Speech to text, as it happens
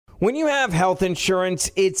When you have health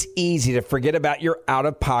insurance, it's easy to forget about your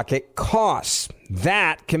out-of-pocket costs.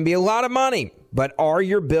 That can be a lot of money, but are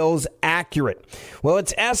your bills accurate? Well,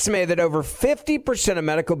 it's estimated that over 50% of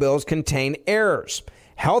medical bills contain errors.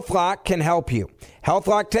 HealthLock can help you.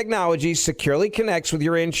 HealthLock technology securely connects with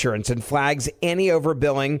your insurance and flags any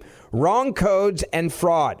overbilling, wrong codes, and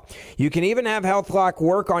fraud. You can even have HealthLock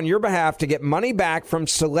work on your behalf to get money back from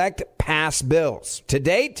select past bills. To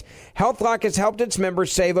date, HealthLock has helped its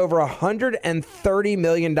members save over $130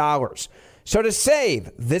 million. So to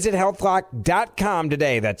save, visit healthlock.com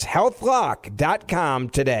today. That's healthlock.com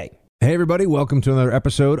today. Hey, everybody. Welcome to another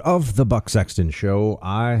episode of The Buck Sexton Show.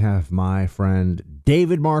 I have my friend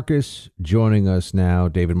David Marcus joining us now.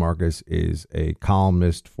 David Marcus is a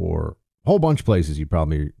columnist for a whole bunch of places. You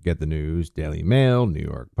probably get the news: Daily Mail, New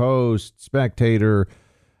York Post, Spectator.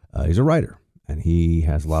 He's a writer, and he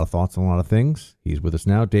has a lot of thoughts on a lot of things. He's with us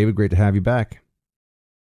now. David, great to have you back.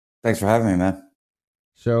 Thanks for having me, man.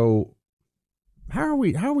 So how are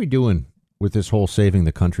we doing with this whole saving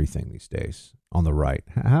the country thing these days on the right?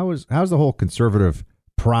 How's the whole conservative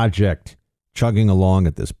project chugging along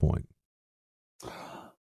at this point?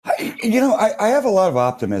 I have a lot of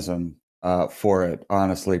optimism for it,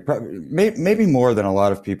 honestly. Maybe more than a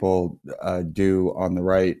lot of people do on the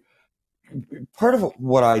right. Part of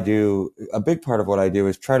what I do, a big part of what I do,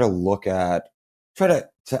 is try to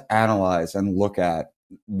analyze and look at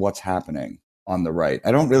what's happening on the right.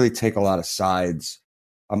 I don't really take a lot of sides.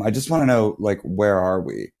 I just want to know, like, where are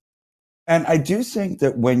we? And I do think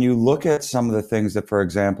that when you look at some of the things that, for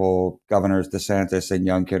example, Governors DeSantis and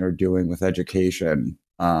Youngkin are doing with education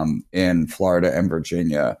in Florida and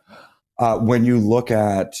Virginia, when you look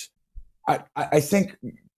at, I think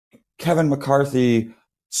Kevin McCarthy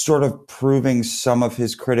sort of proving some of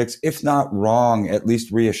his critics, if not wrong, at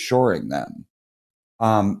least reassuring them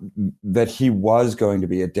that he was going to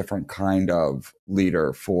be a different kind of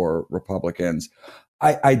leader for Republicans.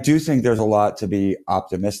 I do think there's a lot to be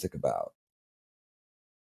optimistic about.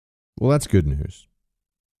 Well, that's good news.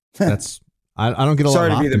 That's I don't get a lot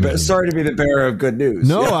of optimism. Sorry to be the bearer of good news.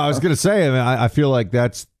 No, yeah. I was going to say, I feel like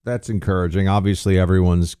that's encouraging. Obviously,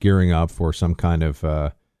 everyone's gearing up for some kind of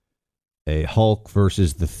a Hulk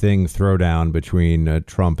versus the Thing throwdown between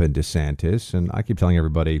Trump and DeSantis. And I keep telling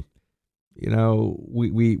everybody,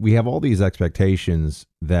 we have all these expectations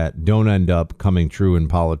that don't end up coming true in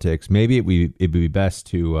politics. Maybe it'd be best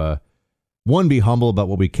to, one, be humble about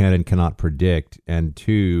what we can and cannot predict, and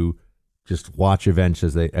two, just watch events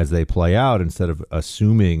as they play out instead of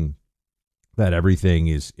assuming that everything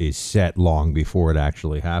is set long before it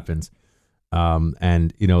actually happens. And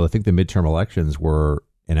I think the midterm elections were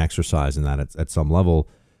an exercise in that at some level.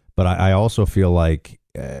 But I also feel like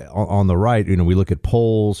on the right, we look at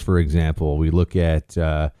polls, for example. We look at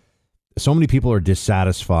so many people are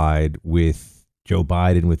dissatisfied with Joe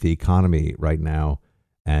Biden, with the economy right now,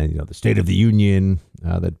 and the State of the Union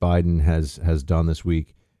that Biden has done this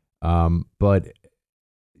week. But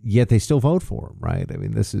yet they still vote for him, right? I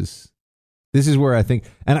mean, this is where I think,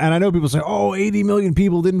 and I know people say, 80 million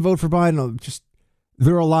people didn't vote for Biden.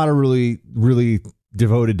 There are a lot of really, really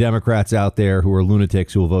devoted Democrats out there who are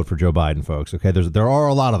lunatics who will vote for Joe Biden, folks. Okay, there are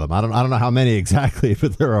a lot of them. I don't know how many exactly,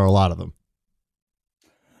 but there are a lot of them.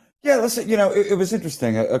 Yeah, listen, it was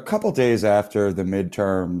interesting. A couple days after the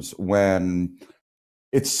midterms, when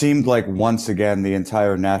it seemed like once again the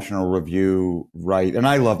entire National Review, right? And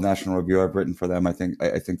I love National Review. I've written for them. I think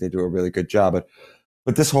they do a really good job.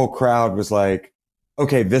 But this whole crowd was like,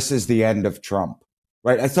 okay, this is the end of Trump,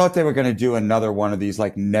 right? I thought they were going to do another one of these,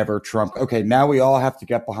 like, never Trump. Okay, now we all have to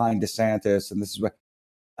get behind DeSantis, and this is what.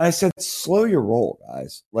 And I said, slow your roll,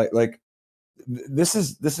 guys. Like this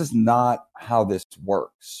is not how this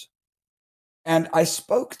works. And I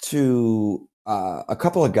spoke to a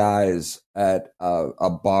couple of guys at a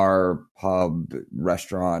bar, pub,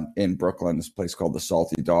 restaurant in Brooklyn, this place called the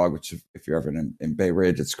Salty Dog, which if you're ever in Bay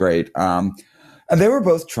Ridge, it's great. And they were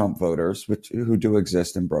both Trump voters, who do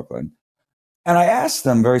exist in Brooklyn. And I asked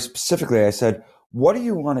them very specifically, I said, what do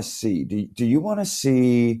you want to see? Do you want to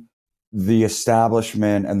see the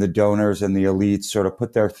establishment and the donors and the elites sort of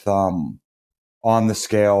put their thumb on the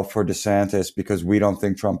scale for DeSantis because we don't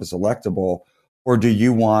think Trump is electable? Or do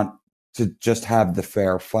you want to just have the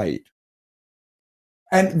fair fight?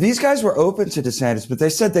 And these guys were open to DeSantis, but they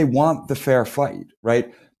said they want the fair fight,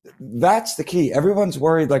 right? That's the key. Everyone's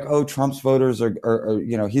worried like, Trump's voters are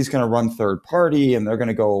he's going to run third party and they're going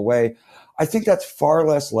to go away. I think that's far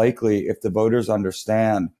less likely if the voters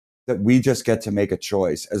understand that we just get to make a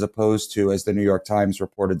choice, as opposed to, as the New York Times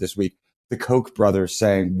reported this week, the Koch brothers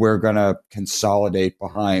saying we're going to consolidate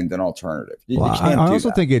behind an alternative. You Well, can't I do also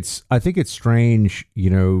that. think I think it's strange,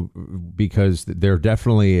 because there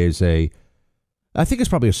definitely is I think it's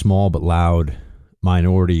probably a small but loud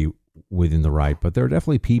minority within the right, but there are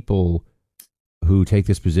definitely people who take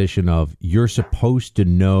this position of you're supposed to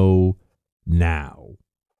know now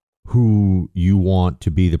who you want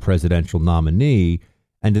to be the presidential nominee,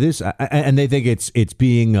 and to this, and they think it's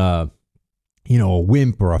being a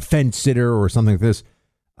wimp or a fence sitter or something like this.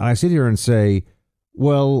 And I sit here and say,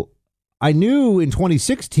 well, I knew in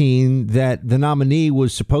 2016 that the nominee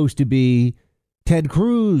was supposed to be Ted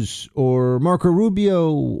Cruz or Marco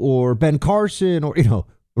Rubio or Ben Carson or,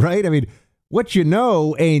 right? I mean, what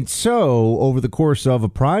ain't so over the course of a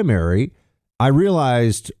primary. I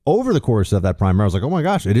realized over the course of that primary, I was like, oh my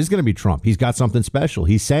gosh, it is going to be Trump. He's got something special.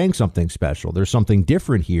 He's saying something special. There's something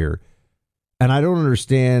different here. And I don't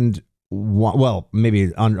understand. Well,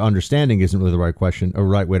 maybe understanding isn't really the right question or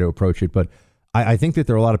right way to approach it. But I think that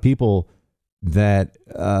there are a lot of people that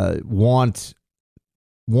want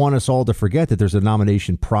us all to forget that there's a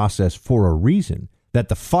nomination process for a reason, that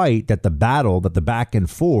the fight, that the battle, that the back and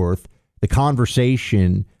forth, the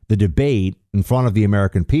conversation, the debate in front of the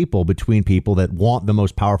American people between people that want the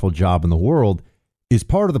most powerful job in the world is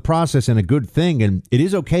part of the process and a good thing. And it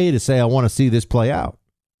is okay to say, I want to see this play out.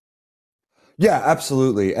 Yeah,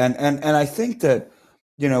 absolutely. And I think that,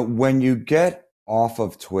 when you get off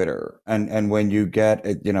of Twitter and when you get,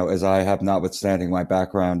 as I have, notwithstanding my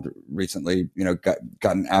background recently,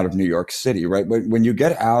 gotten out of New York City, right? When you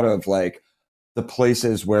get out of like the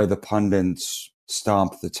places where the pundits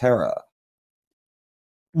stomp the terra,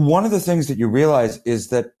 one of the things that you realize is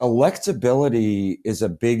that electability is a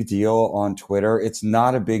big deal on Twitter. It's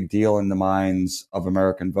not a big deal in the minds of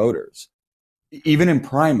American voters, even in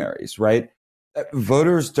primaries, right?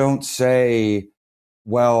 Voters don't say,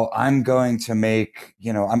 well, I'm going to make,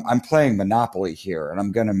 I'm playing Monopoly here and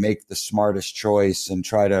I'm going to make the smartest choice and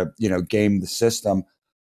try to, game the system.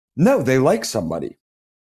 No, they like somebody.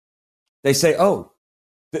 They say, oh,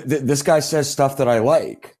 this guy says stuff that I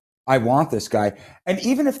like. I want this guy. And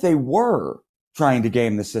even if they were trying to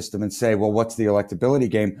game the system and say, well, what's the electability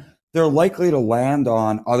game? They're likely to land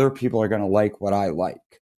on other people are going to like what I like.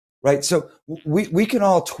 Right. So we can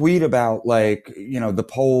all tweet about like, the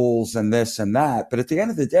polls and this and that. But at the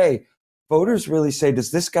end of the day, voters really say,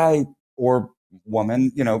 does this guy or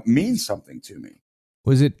woman, mean something to me?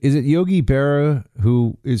 Is it Yogi Berra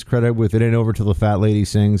who is credited with "It Ain't Over Till the Fat Lady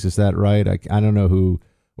Sings"? Is that right? I don't know who,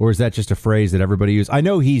 or is that just a phrase that everybody uses? I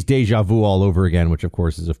know he's deja vu all over again, which of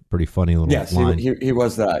course is a pretty funny little line. Yes, he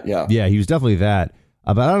was that. Yeah. Yeah, he was definitely that.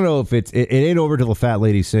 But I don't know if it ain't over till the fat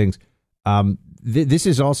lady sings. This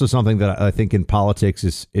is also something that I think in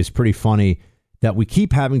politics is pretty funny, that we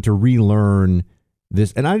keep having to relearn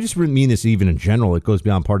this. And I just mean this even in general. It goes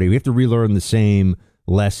beyond party. We have to relearn the same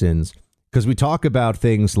lessons because we talk about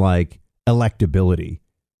things like electability.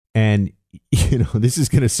 And, this is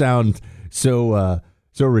going to sound so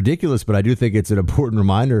ridiculous, but I do think it's an important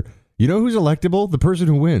reminder. You know who's electable? The person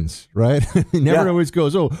who wins, right? It never always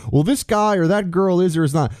goes, oh, well, this guy or that girl is or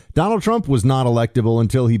is not. Donald Trump was not electable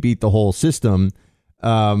until he beat the whole system.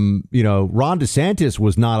 Ron DeSantis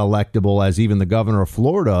was not electable as even the governor of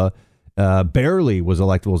Florida, barely was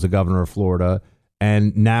electable as the governor of Florida.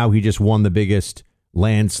 And now he just won the biggest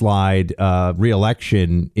landslide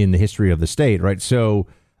reelection in the history of the state, right? So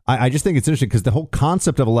I just think it's interesting because the whole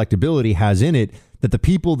concept of electability has in it that the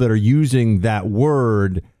people that are using that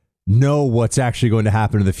word know what's actually going to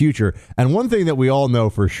happen in the future. And one thing that we all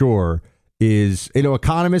know for sure is,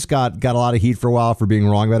 economists got a lot of heat for a while for being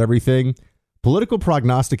wrong about everything. Political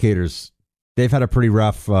prognosticators, they've had a pretty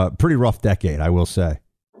rough decade, I will say.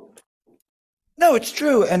 No, it's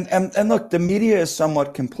true. And look, the media is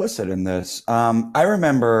somewhat complicit in this. I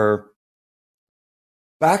remember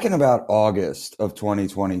back in about August of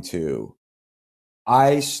 2022,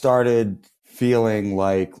 I started feeling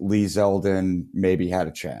like Lee Zeldin maybe had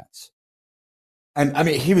a chance. And I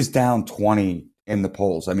mean, he was down 20 in the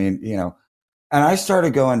polls. I mean, and I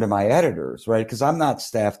started going to my editors, right? Because I'm not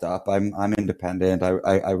staffed up. I'm independent.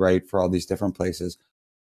 I write for all these different places.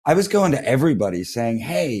 I was going to everybody saying,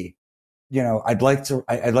 hey, I'd like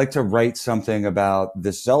to write something about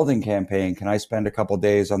this Zeldin campaign. Can I spend a couple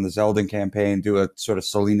days on the Zeldin campaign, do a sort of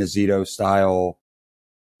Salina Zito style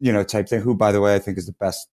type thing, who, by the way, I think is the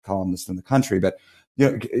best columnist in the country. But,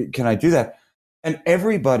 can I do that? And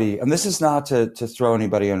everybody, and this is not to throw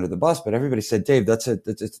anybody under the bus, but everybody said, Dave, it's a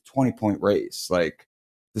 20-point race. Like,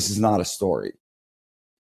 this is not a story.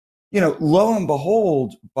 Lo and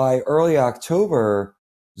behold, by early October,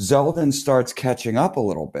 Zeldin starts catching up a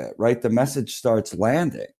little bit, right? The message starts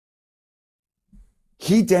landing.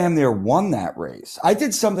 he damn near won that race. I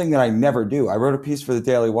did something that I never do. I wrote a piece for the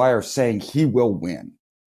Daily Wire saying he will win.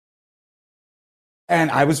 And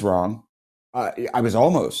I was wrong. I was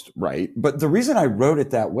almost right. But the reason I wrote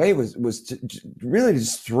it that way was to really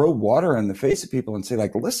just throw water in the face of people and say,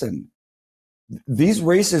 like, listen, these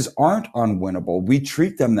races aren't unwinnable. We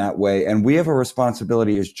treat them that way. And we have a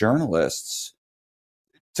responsibility as journalists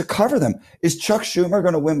to cover them. Is Chuck Schumer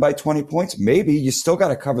going to win by 20 points? Maybe. You still got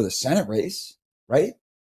to cover the Senate race, right?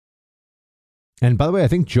 And by the way, I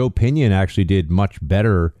think Joe Pinion actually did much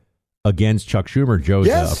better against Chuck Schumer.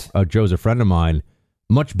 Joe's a friend of mine.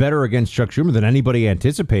 Much better against Chuck Schumer than anybody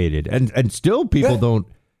anticipated. And still people don't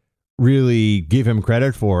really give him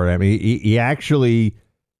credit for it. I mean, he actually,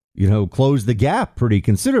 closed the gap pretty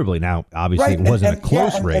considerably. Now, obviously, it wasn't a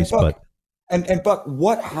close race, but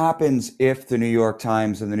what happens if the New York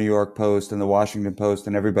Times and the New York Post and the Washington Post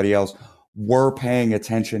and everybody else were paying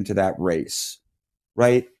attention to that race,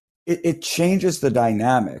 right? It changes the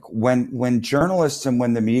dynamic. When journalists and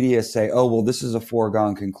when the media say, oh, well, this is a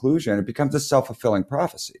foregone conclusion, it becomes a self-fulfilling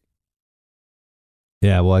prophecy.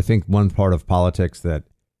 Yeah, well, I think one part of politics that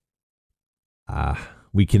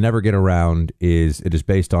we can never get around is it is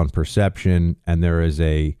based on perception, and there is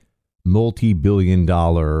a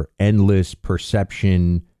multi-billion-dollar endless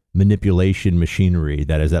perception manipulation machinery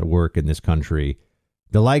that is at work in this country,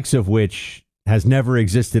 the likes of which has never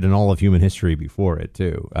existed in all of human history before it,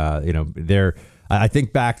 too. I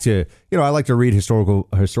think back to, I like to read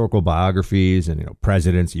historical biographies and,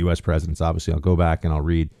 presidents, U.S. presidents, obviously. I'll go back and I'll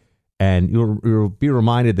read. And you'll be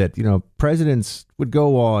reminded that, presidents would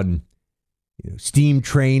go on steam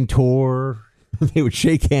train tour. They would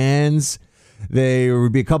shake hands. There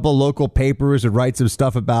would be a couple of local papers that write some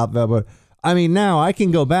stuff about them. But I mean, now I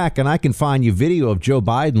can go back and I can find you video of Joe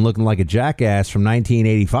Biden looking like a jackass from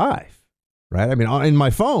 1985. Right. I mean, in my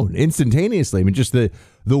phone instantaneously. I mean, just the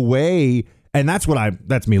way. And that's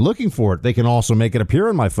me looking for it. They can also make it appear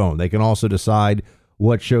on my phone. They can also decide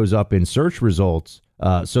what shows up in search results.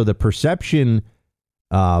 So the perception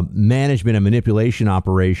management and manipulation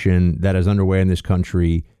operation that is underway in this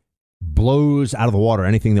country blows out of the water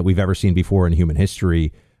anything that we've ever seen before in human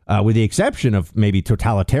history, with the exception of maybe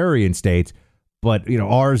totalitarian states. But,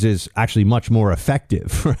 ours is actually much more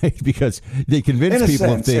effective, right? Because they convince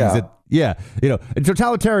people of things that, in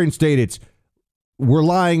totalitarian state, it's we're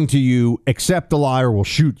lying to you, accept the lie or we'll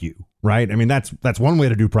shoot you, right? I mean, that's one way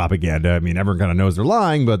to do propaganda. I mean, everyone kind of knows they're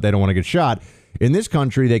lying, but they don't want to get shot. In this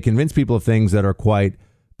country, they convince people of things that are quite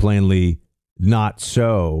plainly not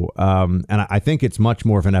so. And I think it's much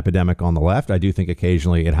more of an epidemic on the left. I do think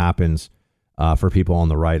occasionally it happens for people on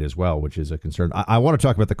the right as well, which is a concern. I want to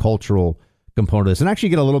talk about the cultural component of this and actually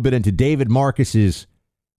get a little bit into David Marcus's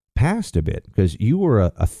past a bit, because you were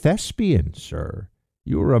a thespian, sir.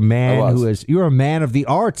 You were a man you're a man of the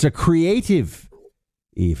arts, a creative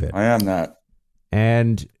even. I am that.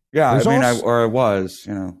 And yeah, I was,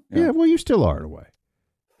 Yeah, well, you still are in a way.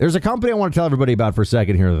 There's a company I want to tell everybody about for a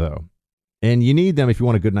second here, though. And you need them if you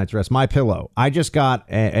want a good night's rest. MyPillow. I just got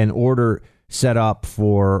an order set up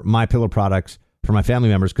for MyPillow products for my family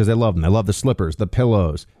members because I love them. I love the slippers, the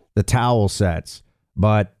pillows, the towel sets.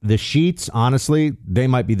 But the sheets, honestly, they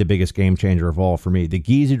might be the biggest game changer of all for me. The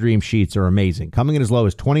Giza Dream sheets are amazing. Coming in as low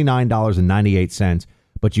as $29.98.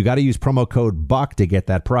 But you got to use promo code BUCK to get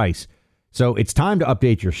that price. So it's time to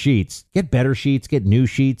update your sheets. Get better sheets, get new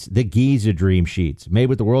sheets. The Giza Dream sheets, made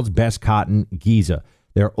with the world's best cotton, Giza.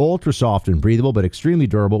 They're ultra soft and breathable, but extremely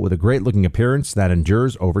durable with a great looking appearance that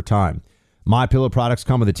endures over time. MyPillow products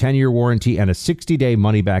come with a 10-year warranty and a 60-day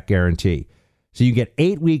money-back guarantee. So you get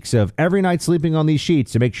 8 weeks of every night sleeping on these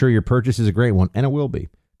sheets to make sure your purchase is a great one, and it will be.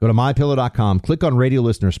 Go to MyPillow.com, click on Radio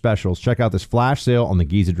Listener Specials, check out this flash sale on the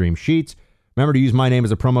Giza Dream sheets. Remember to use my name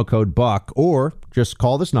as a promo code BUCK, or just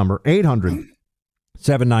call this number,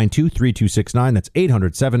 800-792-3269. That's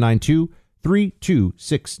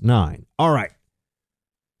 800-792-3269. All right.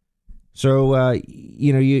 So,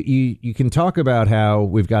 you can talk about how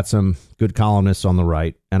we've got some good columnists on the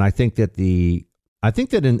right. And I think that in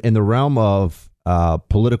the realm of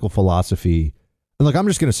political philosophy, and look, I'm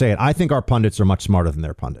just going to say it. I think our pundits are much smarter than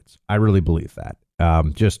their pundits. I really believe that.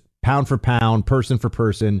 Just pound for pound, person for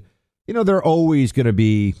person. There are always going to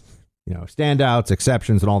be, standouts,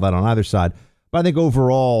 exceptions and all that on either side. But I think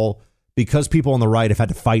overall, because people on the right have had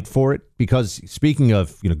to fight for it, because speaking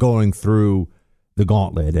of, going through the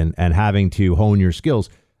gauntlet and having to hone your skills,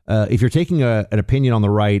 if you're taking an opinion on the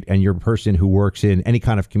right and you're a person who works in any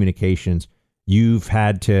kind of communications, you've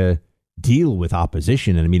had to deal with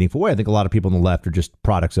opposition in a meaningful way. I think a lot of people on the left are just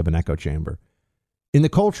products of an echo chamber. In the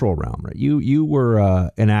cultural realm, right? You were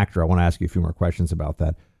an actor. I want to ask you a few more questions about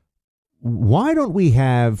that. why don't we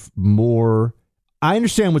have more? I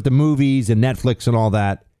understand with the movies and Netflix and all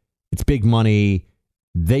that, it's big money.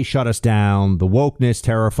 They shut us down. The wokeness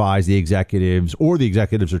terrifies the executives, or the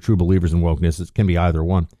executives are true believers in wokeness. It can be either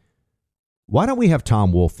one. Why don't we have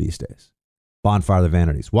Tom Wolfe these days? Bonfire of the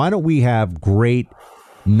Vanities. Why don't we have great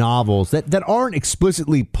novels that aren't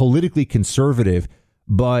explicitly politically conservative,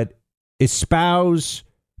 but espouse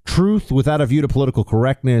truth without a view to political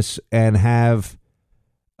correctness and have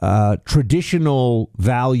traditional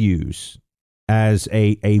values as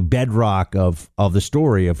a bedrock of the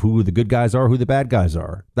story of who the good guys are, who the bad guys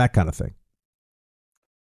are, that kind of thing?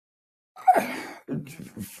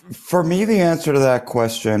 For me, the answer to that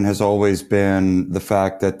question has always been the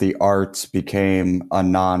fact that the arts became a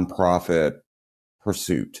nonprofit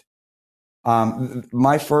pursuit.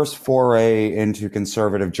 My first foray into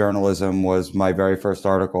conservative journalism was my very first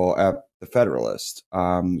article at The Federalist,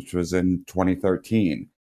 which was in 2013.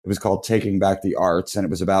 It was called Taking Back the Arts, and it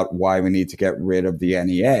was about why we need to get rid of the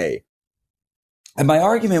NEA. And my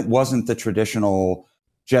argument wasn't the traditional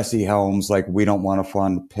Jesse Helms, like, we don't want to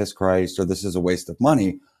fund Piss Christ, or this is a waste of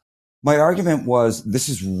money. My argument was, this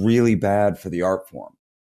is really bad for the art form.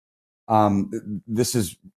 This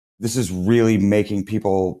is really making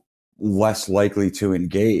people less likely to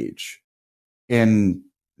engage in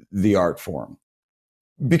the art form.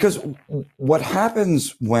 Because what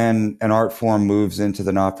happens when an art form moves into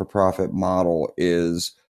the not-for-profit model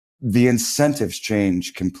is the incentives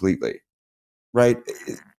change completely, right?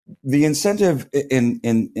 The incentive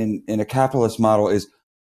in a capitalist model is,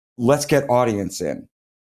 let's get audience in.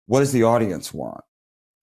 What does the audience want?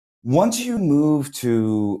 Once you move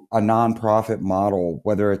to a nonprofit model,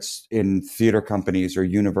 whether it's in theater companies or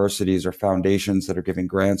universities or foundations that are giving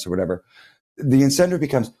grants or whatever, the incentive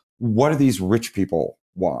becomes, what do these rich people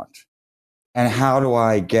want? And how do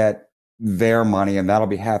I get their money? And that'll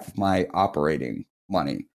be half of my operating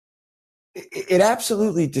money. It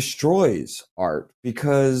absolutely destroys art,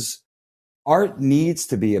 because art needs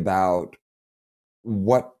to be about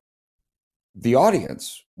what the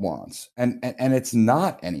audience wants, and it's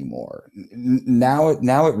not anymore. Now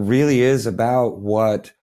it really is about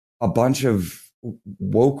what a bunch of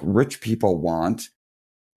woke rich people want,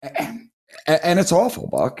 and it's awful,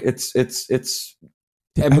 Buck. It's we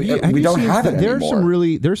don't have it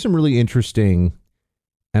anymore. There's some really interesting,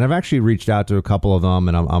 and I've actually reached out to a couple of them,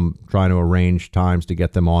 and I'm trying to arrange times to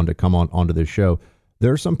get them on to come onto this show.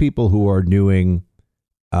 There are some people who are doing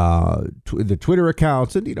the Twitter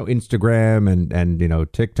accounts and, Instagram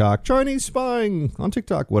and TikTok, Chinese spying on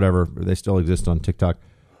TikTok, whatever. They still exist on TikTok.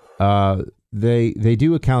 They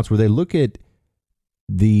do accounts where they look at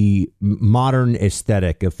the modern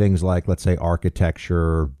aesthetic of things like, let's say,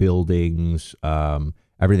 architecture, buildings,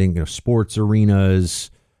 everything, sports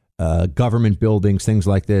arenas, government buildings, things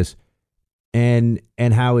like this, and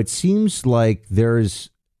how it seems like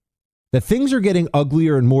that things are getting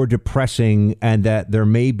uglier and more depressing, and that there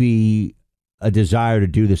may be a desire to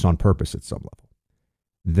do this on purpose at some level.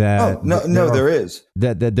 There is.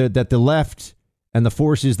 That the left and the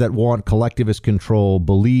forces that want collectivist control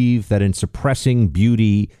believe that in suppressing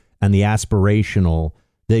beauty and the aspirational,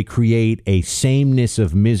 they create a sameness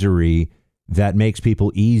of misery that makes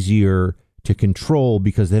people easier to control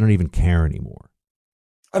because they don't even care anymore.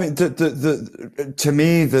 I mean, to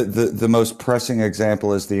me, the most pressing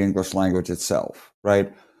example is the English language itself, right?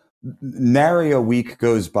 Nary a week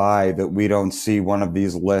goes by that we don't see one of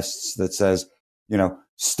these lists that says,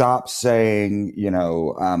 stop saying,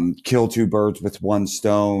 kill two birds with one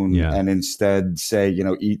stone, and instead say,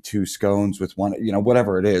 eat two scones with one,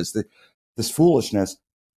 whatever it is, this foolishness.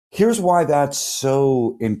 Here's why that's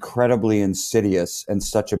so incredibly insidious and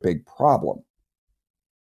such a big problem.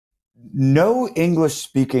 No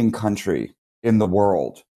English-speaking country in the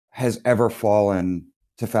world has ever fallen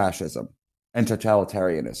to fascism and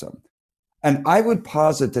totalitarianism. And I would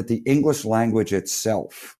posit that the English language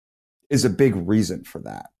itself is a big reason for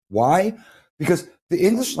that. Why? Because the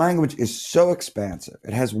English language is so expansive.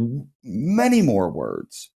 It has many more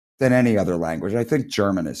words than any other language. I think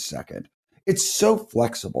German is second. It's so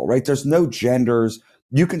flexible, right? There's no genders.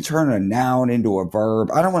 You can turn a noun into a verb.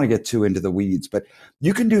 I don't want to get too into the weeds, but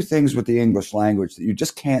you can do things with the English language that you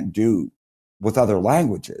just can't do with other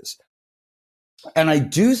languages. And I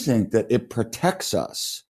do think that it protects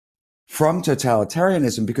us from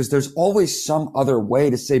totalitarianism, because there's always some other way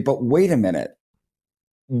to say, but wait a minute,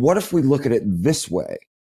 what if we look at it this way?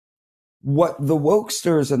 What the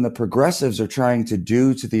wokesters and the progressives are trying to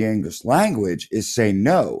do to the English language is say,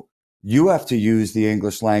 no, you have to use the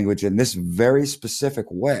English language in this very specific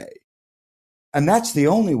way. And that's the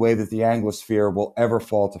only way that the Anglosphere will ever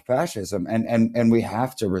fall to fascism. And we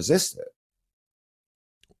have to resist it.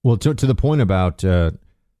 Well, to the point about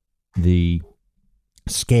the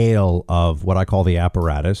scale of what I call the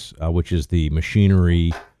apparatus, which is the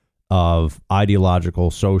machinery of ideological,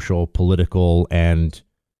 social, political, and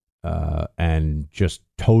just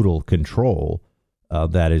total control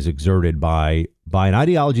that is exerted by an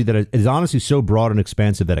ideology that is honestly so broad and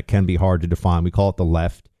expansive that it can be hard to define. We call it the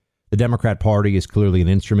left. The Democrat Party is clearly an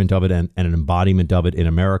instrument of it and an embodiment of it in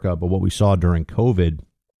America. But what we saw during COVID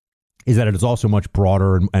is that it is also much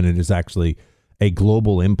broader and it is actually a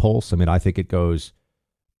global impulse. I mean, I think it goes,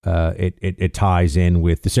 it ties in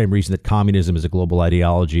with the same reason that communism is a global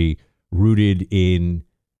ideology rooted in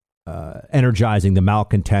energizing the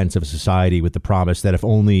malcontents of society with the promise that if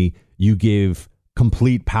only you give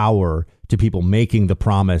complete power to people making the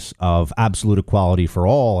promise of absolute equality for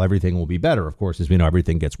all, everything will be better. Of course, as we know,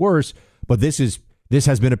 everything gets worse. But this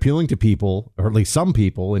has been appealing to people, or at least some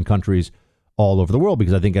people in countries all over the world,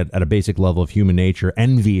 because I think at a basic level of human nature,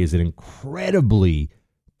 envy is an incredibly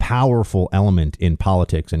powerful element in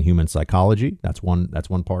politics and human psychology. That's one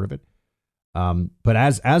part of it. But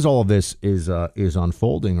as all of this is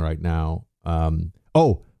unfolding right now,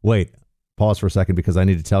 oh wait, pause for a second, because I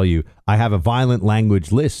need to tell you I have a violent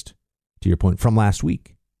language list, to your point, from last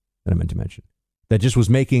week that I meant to mention that just was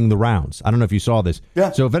making the rounds. I don't know if you saw this.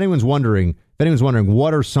 Yeah. So if anyone's wondering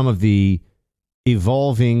what are some of the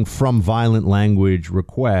evolving from violent language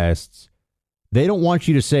requests, they don't want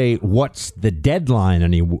you to say what's the deadline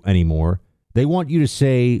anymore. They want you to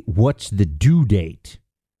say what's the due date.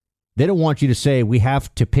 They don't want you to say we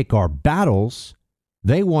have to pick our battles.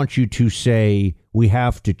 They want you to say we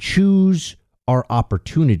have to choose our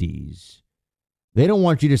opportunities. They don't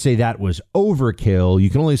want you to say that was overkill. You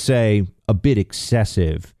can only say a bit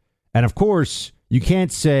excessive. And of course, you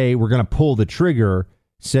can't say we're going to pull the trigger.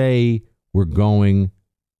 Say we're going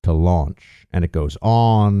to launch. And it goes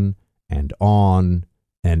on and on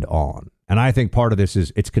and on. And I think part of this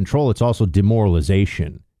is it's control. It's also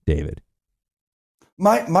demoralization, David.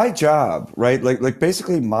 My job, right? Like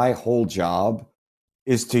basically my whole job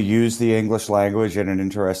is to use the English language in an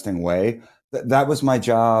interesting way. That was my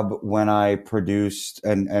job when I produced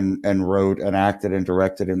and wrote and acted and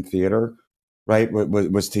directed in theater, right?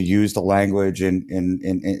 Was to use the language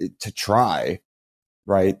in to try,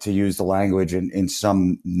 right? To use the language in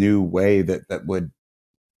some new way that would,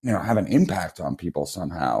 have an impact on people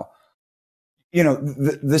somehow.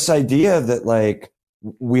 This idea that like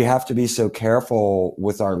we have to be so careful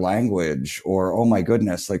with our language, or, oh my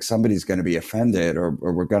goodness, like somebody's going to be offended, or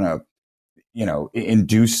we're going to,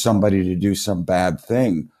 induce somebody to do some bad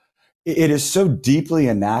thing. It is so deeply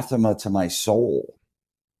anathema to my soul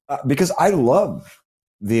because I love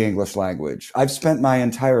the English language. I've spent my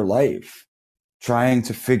entire life trying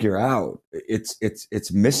to figure out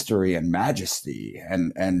its mystery and majesty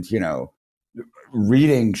and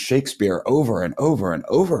reading Shakespeare over and over and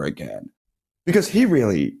over again, because he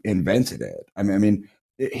really invented it. I mean,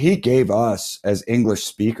 he gave us as English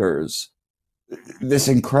speakers this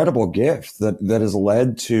incredible gift that has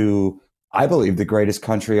led to, I believe, the greatest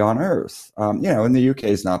country on earth. And the UK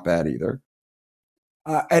is not bad either.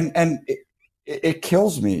 And it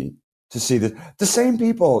kills me to see that the same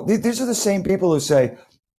people, these are the same people who say,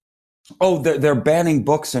 oh, they're banning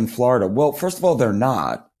books in Florida. Well, first of all, they're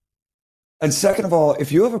not. And second of all,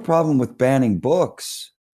 if you have a problem with banning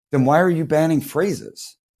books, then why are you banning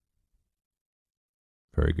phrases?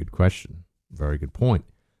 Very good question. Very good point.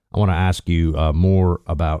 I want to ask you more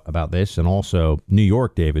about this, and also New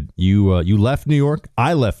York, David. You left New York.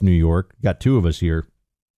 I left New York. Got two of us here.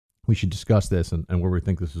 We should discuss this and where we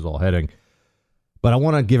think this is all heading. But I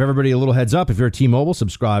want to give everybody a little heads up. If you're a T-Mobile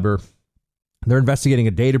subscriber, they're investigating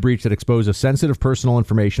a data breach that exposed sensitive personal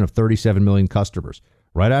information of 37 million customers.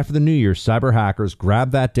 Right after the New Year, cyber hackers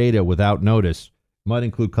grabbed that data without notice. It might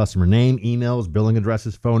include customer name, emails, billing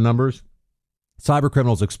addresses, phone numbers. Cyber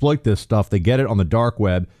criminals exploit this stuff. They get it on the dark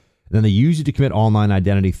web, and then they use it to commit online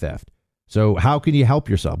identity theft. So how can you help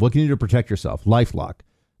yourself? What can you do to protect yourself? LifeLock.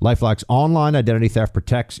 LifeLock's online identity theft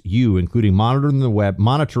protects you, including monitoring the web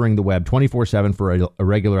 24/7 for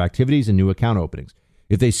irregular activities and new account openings.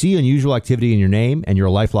 If they see unusual activity in your name and you're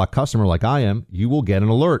a LifeLock customer like I am, you will get an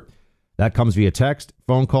alert. That comes via text,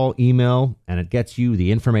 phone call, email, and it gets you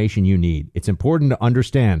the information you need. It's important to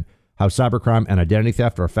understand how cybercrime and identity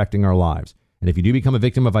theft are affecting our lives. And if you do become a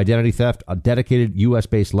victim of identity theft, a dedicated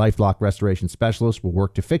U.S.-based LifeLock restoration specialist will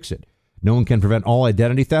work to fix it. No one can prevent all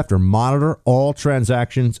identity theft or monitor all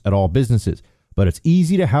transactions at all businesses, but it's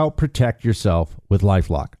easy to help protect yourself with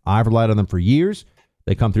LifeLock. I've relied on them for years.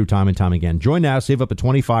 They come through time and time again. Join now. Save up to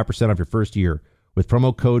 25% off your first year with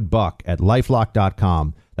promo code BUCK at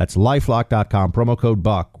LifeLock.com. That's LifeLock.com, promo code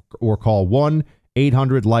BUCK, or call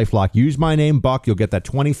 800-LIFELOCK. Use my name, Buck. You'll get that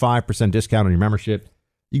 25% discount on your membership.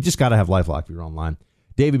 You just got to have LifeLock if you're online.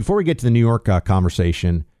 David, before we get to the New York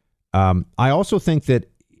conversation, I also think that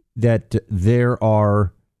there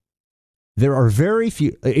are very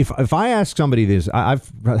few. If I ask somebody this,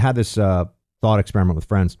 I've had this thought experiment with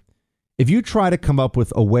friends. If you try to come up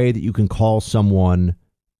with a way that you can call someone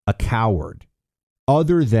a coward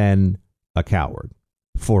other than a coward,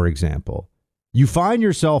 for example, you find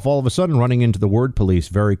yourself all of a sudden running into the word police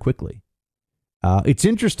very quickly. It's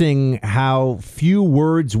interesting how few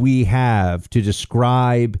words we have to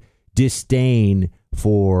describe disdain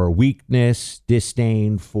for weakness,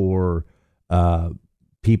 disdain for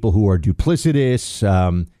people who are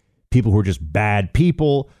duplicitous, people who are just bad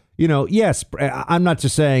people. Yes, I'm not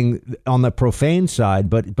just saying on the profane side,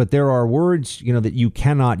 but there are words, that you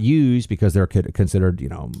cannot use because they're considered,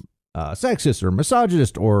 sexist or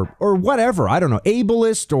misogynist or whatever. I don't know,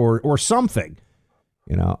 ableist or something.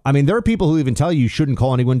 There are people who even tell you shouldn't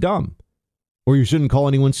call anyone dumb or you shouldn't call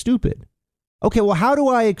anyone stupid. Okay, well, how do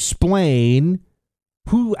I explain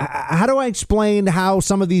how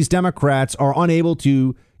some of these Democrats are unable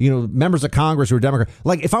to, members of Congress who are Democrats?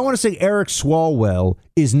 Like, if I want to say Eric Swalwell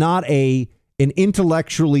is not an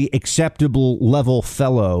intellectually acceptable level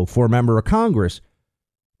fellow for a member of Congress,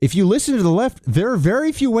 if you listen to the left, there are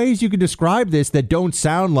very few ways you can describe this that don't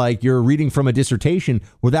sound like you're reading from a dissertation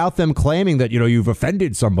without them claiming that, you've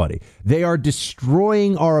offended somebody. They are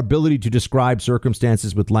destroying our ability to describe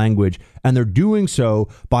circumstances with language, and they're doing so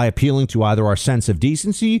by appealing to either our sense of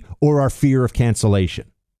decency or our fear of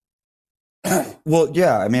cancellation. Well,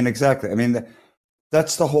 yeah, exactly.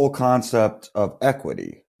 That's the whole concept of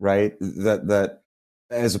equity, right? That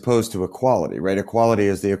as opposed to equality, right? Equality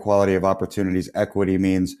is the equality of opportunities. Equity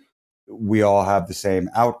means we all have the same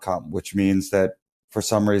outcome, which means that for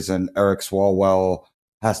some reason, Eric Swalwell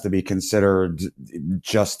has to be considered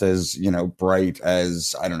just as, bright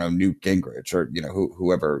as, I don't know, Newt Gingrich or,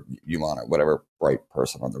 whoever you want to, whatever bright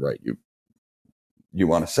person on the right you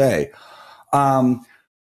want to say.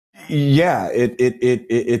 Yeah,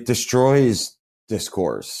 it destroys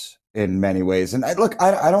discourse in many ways. And I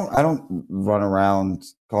don't run around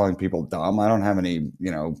calling people dumb. I don't have any,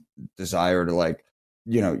 desire to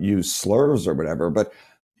use slurs or whatever, but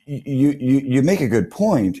you make a good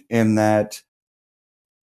point in that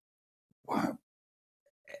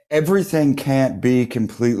everything can't be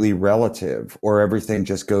completely relative or everything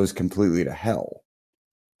just goes completely to hell.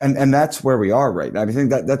 And that's where we are right now. I think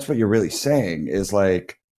that's what you're really saying is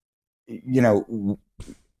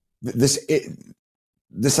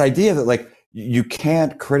this idea that you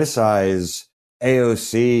can't criticize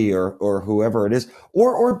AOC or whoever it is,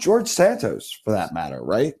 or George Santos for that matter,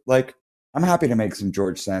 right? I'm happy to make some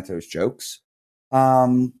George Santos jokes.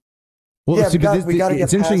 Well, yeah, see, we got to get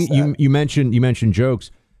it's interesting. past that. You mentioned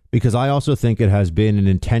jokes because I also think it has been an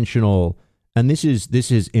intentional, and this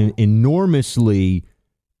is enormously,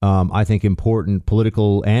 I think, important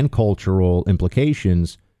political and cultural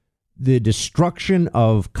implications. The destruction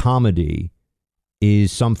of comedy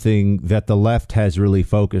is something that the left has really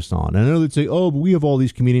focused on. And I know they'd say, oh, but we have all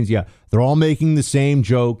these comedians. Yeah, they're all making the same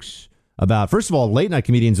jokes about, first of all, late night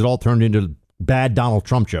comedians that all turned into bad Donald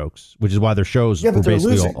Trump jokes, which is why their shows were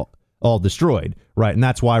basically all destroyed. Right. And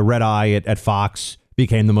that's why Red Eye at Fox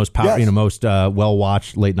became the most most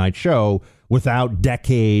well-watched late night show without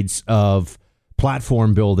decades of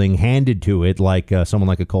platform building handed to it like someone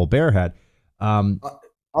like a Colbert had. I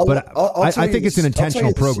think it's an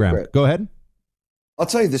intentional program. Secret. Go ahead. I'll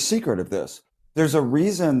tell you the secret of this. There's a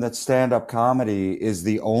reason that stand-up comedy is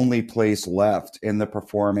the only place left in the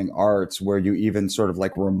performing arts where you even sort of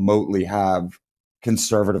remotely have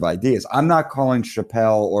conservative ideas. I'm not calling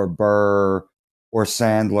Chappelle or Burr or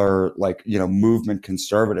Sandler movement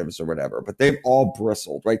conservatives or whatever, but they've all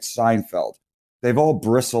bristled, right? Seinfeld. They've all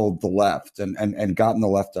bristled the left and gotten the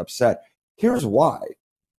left upset. Here's why.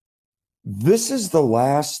 This is the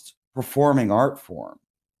last performing art form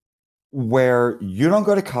where you don't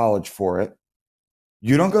go to college for it.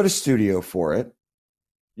 You don't go to studio for it.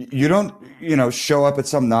 You don't, show up at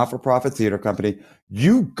some not-for-profit theater company.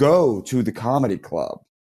 You go to the comedy club.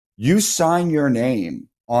 You sign your name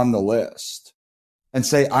on the list and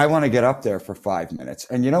say, I want to get up there for 5 minutes.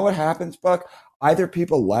 And you know what happens, Buck? Either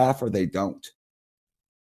people laugh or they don't.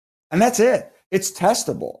 And that's it. It's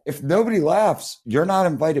testable. If nobody laughs, you're not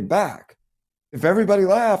invited back. If everybody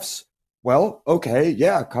laughs, well, okay,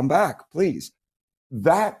 yeah, come back, please.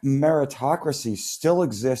 That meritocracy still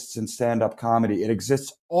exists in stand-up comedy. It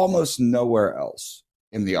exists almost nowhere else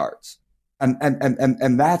in the arts.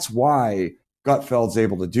 And that's why Gutfeld's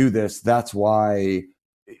able to do this. That's why,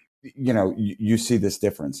 you see this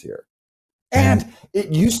difference here. And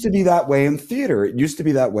it used to be that way in theater. It used to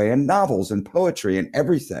be that way in novels and poetry and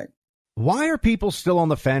everything. Why are people still on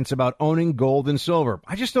the fence about owning gold and silver?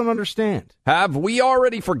 I just don't understand. Have we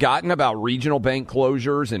already forgotten about regional bank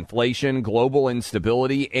closures, inflation, global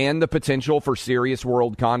instability, and the potential for serious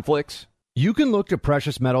world conflicts? You can look to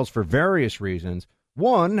precious metals for various reasons.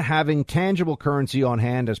 One, having tangible currency on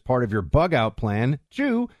hand as part of your bug-out plan.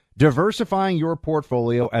 Two, diversifying your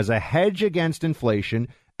portfolio as a hedge against inflation.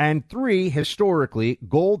 And three, historically,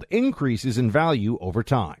 gold increases in value over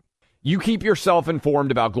time. You keep yourself informed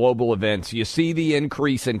about global events. You see the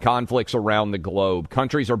increase in conflicts around the globe.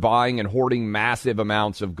 Countries are buying and hoarding massive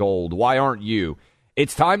amounts of gold. Why aren't you?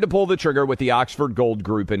 It's time to pull the trigger with the Oxford Gold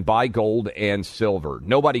Group and buy gold and silver.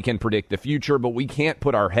 Nobody can predict the future, but we can't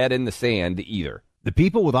put our head in the sand either. The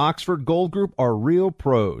people with Oxford Gold Group are real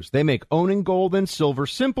pros. They make owning gold and silver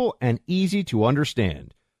simple and easy to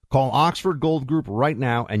understand. Call Oxford Gold Group right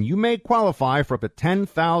now, and you may qualify for up to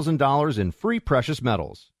 $10,000 in free precious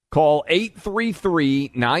metals. Call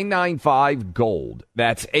 833-995-GOLD.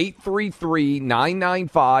 That's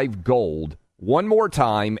 833-995-GOLD. One more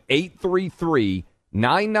time,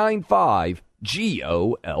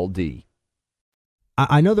 833-995-GOLD.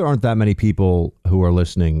 I know there aren't that many people who are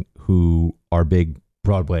listening who are big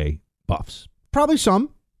Broadway buffs. Probably some,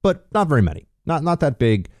 but not very many. Not that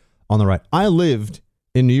big on the right. I lived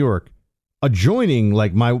in New York, adjoining,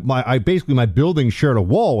 like my building shared a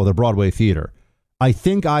wall with a Broadway theater. I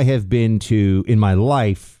think I have been to, in my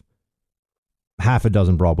life, half a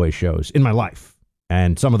dozen Broadway shows in my life.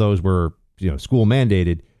 And some of those were, school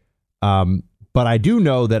mandated. But I do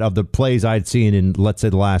know that of the plays I'd seen in, let's say,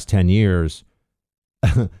 the last 10 years,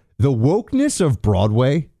 the wokeness of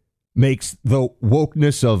Broadway makes the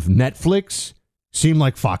wokeness of Netflix seem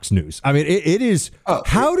like Fox News. I mean, it is.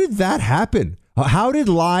 How did that happen? How did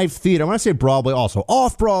live theater, when I say Broadway, also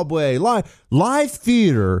off-Broadway, live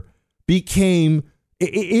theater became,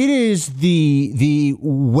 it is the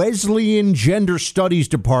Wesleyan Gender Studies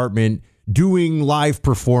Department doing live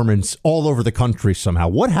performance all over the country somehow.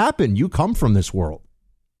 What happened? You come from this world.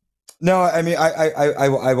 No, I mean,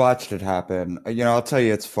 I watched it happen. I'll tell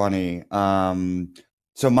you, it's funny.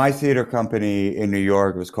 So my theater company in New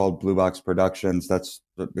York was called Blue Box Productions. That's,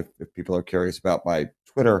 if people are curious about my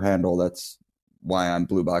Twitter handle, that's why I'm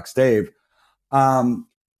Blue Box Dave.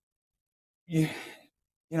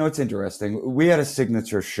 It's interesting. We had a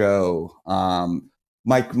signature show.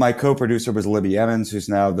 My co-producer was Libby Emmons, who's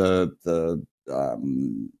now the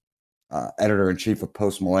editor-in-chief of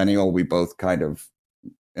Post Millennial. We both kind of,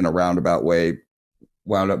 in a roundabout way,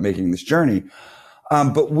 wound up making this journey.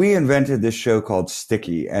 But we invented this show called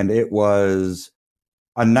Sticky, and it was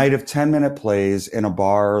a night of 10-minute plays in a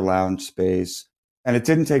bar lounge space. And it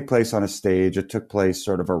didn't take place on a stage. It took place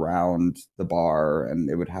sort of around the bar,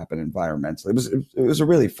 and it would happen environmentally. It was a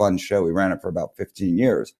really fun show. We ran it for about 15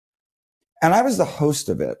 years. And I was the host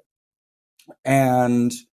of it.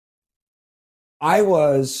 And I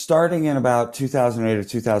was, starting in about 2008 or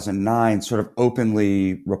 2009, sort of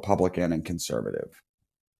openly Republican and conservative.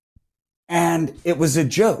 And it was a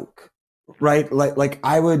joke, right? Like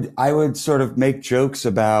I would sort of make jokes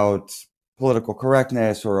about political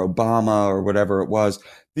correctness or Obama or whatever it was.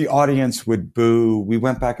 The audience would boo. We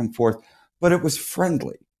went back and forth, but it was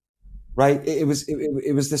friendly, right? It was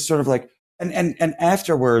this sort of like, and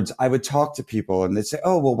afterwards I would talk to people and they'd say,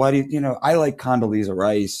 oh, well, why do I like Condoleezza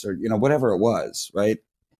Rice or, whatever it was, right?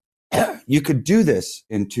 You could do this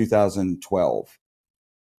in 2012.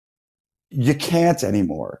 You can't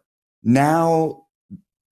anymore. Now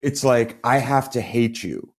it's like, I have to hate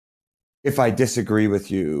you if I disagree with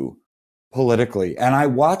you politically. And I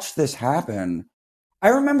watched this happen. I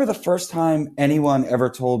remember the first time anyone ever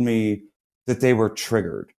told me that they were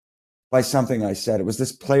triggered by something I said. It was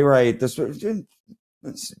this playwright, this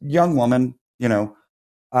young woman,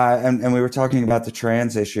 and we were talking about the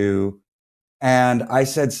trans issue. And I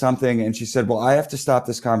said something and she said, well, I have to stop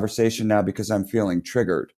this conversation now because I'm feeling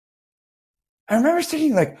triggered. I remember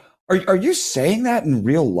thinking, like, are you saying that in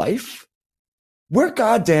real life? We're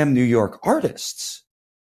goddamn New York artists.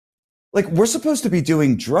 Like, we're supposed to be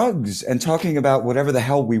doing drugs and talking about whatever the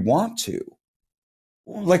hell we want to.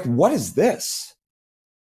 Like, what is this?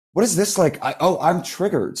 What is this like? I'm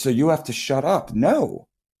triggered, so you have to shut up. No.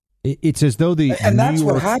 It's as though that's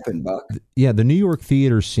what happened, Buck. Yeah, the New York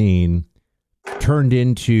theater scene turned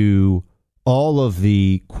into all of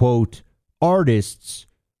the, quote, artists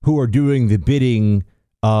who are doing the bidding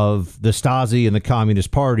of the Stasi and the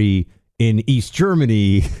Communist Party in East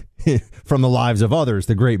Germany from the Lives of Others,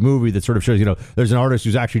 the great movie that sort of shows, there's an artist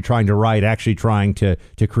who's actually trying to write, actually trying to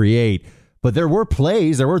create. But there were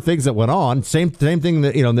plays, there were things that went on. Same thing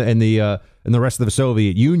that, in the and the rest of the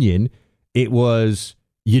Soviet Union. It was,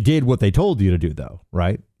 you did what they told you to do, though,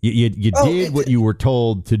 right? You did what you were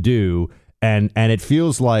told to do, and it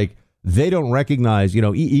feels like they don't recognize,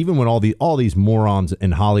 even when all these morons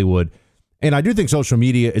in Hollywood, and I do think social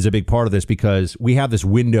media is a big part of this, because we have this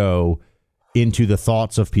window into the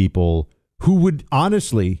thoughts of people who would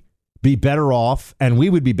honestly be better off, and we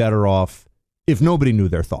would be better off if nobody knew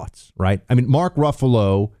their thoughts, right? I mean, Mark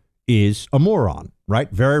Ruffalo is a moron, right?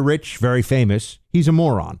 Very rich, very famous. He's a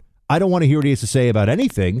moron. I don't want to hear what he has to say about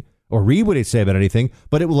anything or read what he has to say about anything,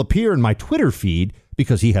 but it will appear in my Twitter feed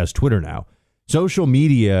because he has Twitter now. Social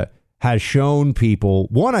media has shown people,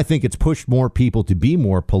 one, I think it's pushed more people to be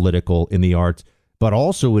more political in the arts, but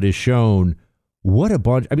also it has shown what a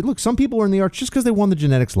bunch. I mean, look, some people are in the arts just because they won the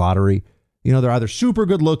genetics lottery. They're either super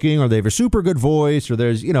good looking, or they have a super good voice, or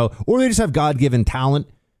there's, or they just have God-given talent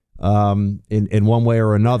in one way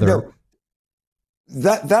or another. No,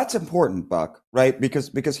 that's important, Buck, right?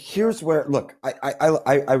 Because here's where, look,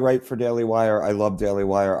 I write for Daily Wire. I love Daily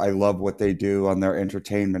Wire. I love what they do on their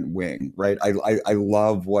entertainment wing, right? I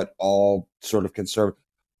love what all sort of conservative,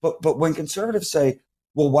 but when conservatives say,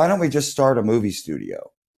 well, why don't we just start a movie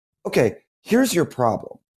studio? Okay, here's your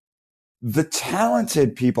problem. The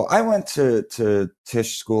talented people, I went to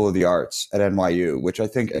Tisch School of the Arts at NYU, which I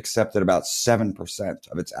think accepted about 7%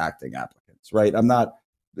 of its acting applicants, right? I'm not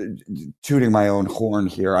tooting my own horn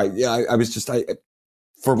here. I was just,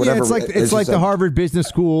 for whatever. Yeah, it's like the Harvard Business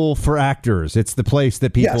School for actors. It's the place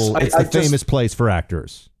that people, it's the famous place for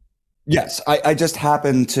actors. Yes. I just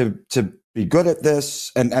happen to be good at this.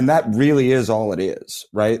 And that really is all it is,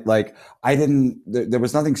 right? Like there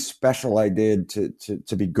was nothing special I did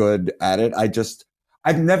to be good at it.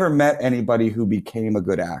 I've never met anybody who became a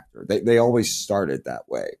good actor. They always started that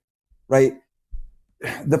way, right?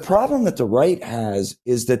 The problem that the right has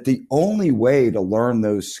is that the only way to learn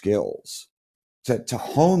those skills, to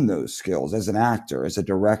hone those skills as an actor, as a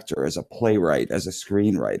director, as a playwright, as a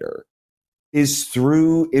screenwriter, is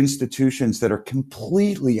through institutions that are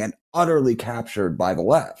completely and utterly captured by the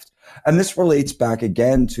left. And this relates back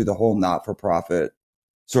again to the whole not-for-profit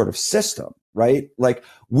sort of system, right? Like,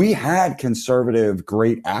 we had conservative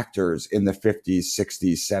great actors in the 50s,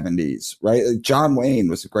 60s, 70s, right? John Wayne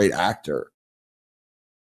was a great actor.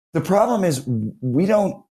 The problem is we're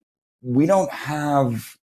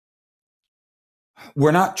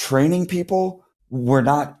not training people. We're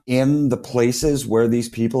not in the places where these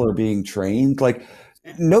people are being trained. Like,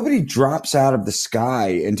 nobody drops out of the sky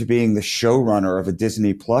into being the showrunner of a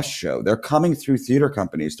Disney Plus show. They're coming through theater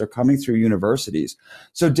companies. They're coming through universities.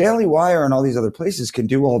 So Daily Wire and all these other places can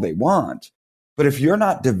do all they want. But if you're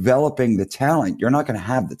not developing the talent, you're not going to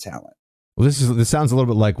have the talent. Well, this sounds a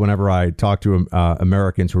little bit like whenever I talk to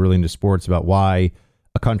Americans who are really into sports about why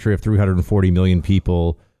a country of 340 million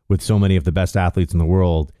people with so many of the best athletes in the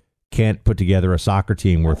world can't put together a soccer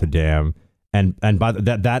team worth a damn. And by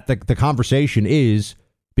the conversation is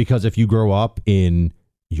because if you grow up in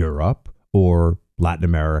Europe or Latin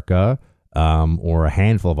America or a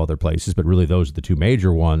handful of other places, but really those are the two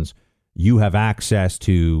major ones, you have access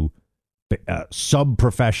to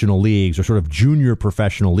sub-professional leagues or sort of junior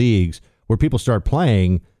professional leagues where people start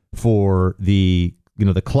playing for the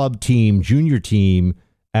club team, junior team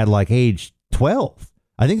at like age 12.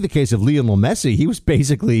 I think the case of Lionel Messi, he was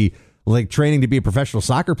basically like training to be a professional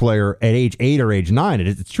soccer player at age 8 or age 9.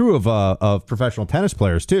 It's true of professional tennis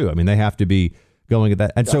players too. I mean, they have to be going at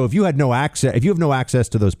that. And so if you have no access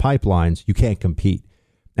to those pipelines, you can't compete.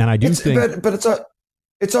 And I do think, but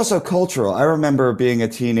it's also cultural. I remember being a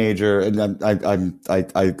teenager, and I'm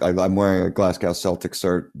wearing a Glasgow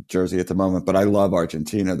Celtics jersey at the moment, but I love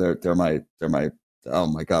Argentina. They're my oh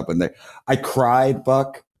my God. I cried,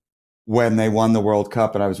 Buck, when they won the World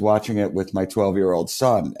Cup, and I was watching it with my 12-year-old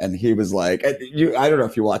son, and he was like, I don't know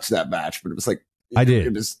if you watched that match, but it was like, I did.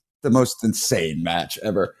 It was the most insane match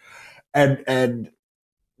ever. And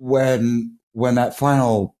when that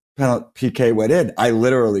final penalty PK went in, I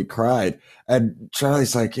literally cried. And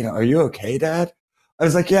Charlie's like, are you okay, Dad? I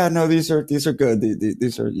was like, yeah, no, these are good.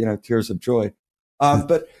 These are, tears of joy.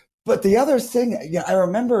 But the other thing, I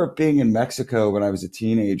remember being in Mexico when I was a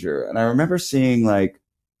teenager, and I remember seeing like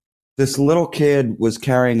this little kid was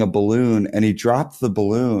carrying a balloon, and he dropped the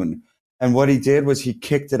balloon. And what he did was he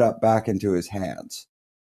kicked it up back into his hands.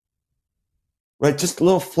 Right? Just a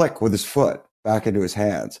little flick with his foot back into his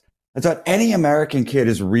hands. I thought any American kid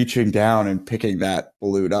is reaching down and picking that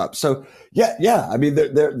balloon up. So yeah. I mean,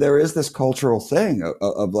 there is this cultural thing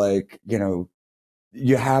of like,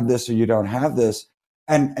 you have this or you don't have this.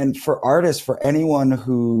 And for artists, for anyone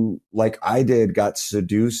who, like I did, got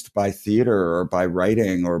seduced by theater or by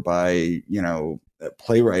writing or by,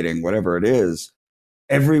 playwriting, whatever it is,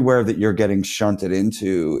 everywhere that you're getting shunted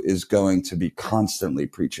into is going to be constantly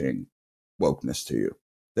preaching wokeness to you.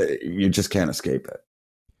 You just can't escape it.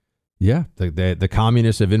 Yeah, the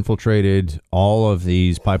communists have infiltrated all of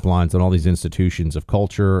these pipelines and all these institutions of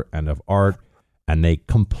culture and of art, and they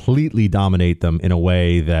completely dominate them in a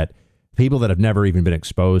way that people that have never even been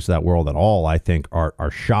exposed to that world at all, I think,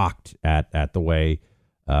 are shocked at the way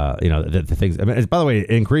the things. I mean, by the way,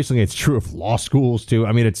 increasingly it's true of law schools too.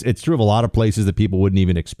 I mean, it's true of a lot of places that people wouldn't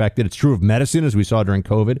even expect it. It's true of medicine, as we saw during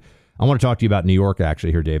COVID. I want to talk to you about New York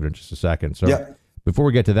actually here, David, in just a second. So yeah. Before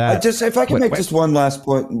we get to that, if I can make just one last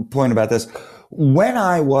point about this. When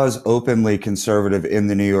I was openly conservative in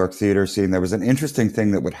the New York theater scene, there was an interesting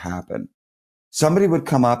thing that would happen. Somebody would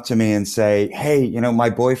come up to me and say, hey,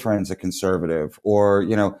 my boyfriend's a conservative, or,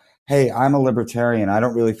 hey, I'm a libertarian. I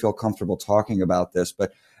don't really feel comfortable talking about this.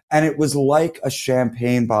 And it was like a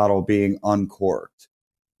champagne bottle being uncorked.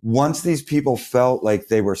 Once these people felt like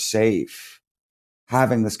they were safe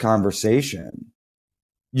having this conversation,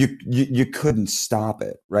 you couldn't stop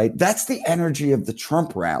it, right? That's the energy of the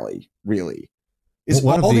Trump rally, really. Is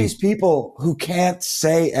all these people who can't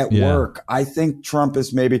say at work, I think Trump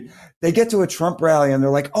is they get to a Trump rally and they're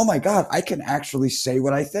like, oh my God, I can actually say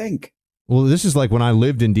what I think. Well, this is like when I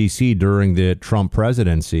lived in D.C. during the Trump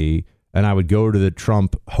presidency, and I would go to the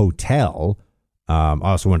Trump hotel. I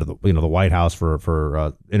also went to the White House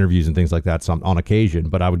for interviews and things like that on occasion,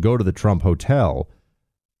 but I would go to the Trump hotel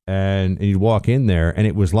and you'd walk in there and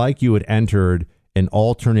it was like you had entered an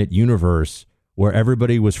alternate universe where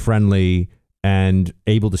everybody was friendly and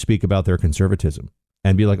able to speak about their conservatism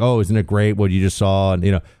and be like, oh, isn't it great what you just saw? And,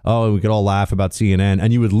 we could all laugh about CNN.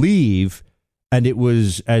 And you would leave and it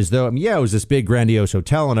was as though, it was this big grandiose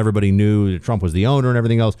hotel and everybody knew that Trump was the owner and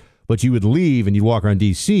everything else. But you would leave and you'd walk around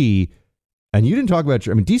D.C. and you didn't talk about,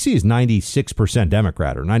 D.C. is 96%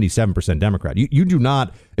 Democrat or 97% Democrat. You do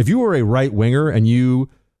not, if you were a right winger and you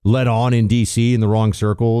let on in D.C. in the wrong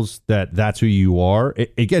circles that's who you are,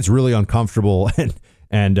 it gets really uncomfortable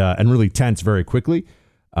and really tense very quickly.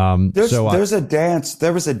 There was a dance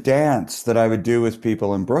that I would do with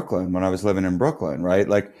people in Brooklyn when I was living in Brooklyn, right?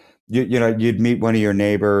 Like you'd meet one of your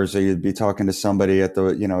neighbors or you'd be talking to somebody at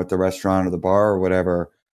the restaurant or the bar or whatever,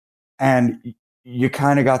 and you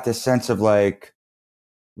kind of got this sense of like,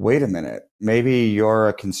 wait a minute, maybe you're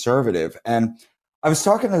a conservative. And I was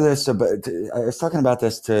talking about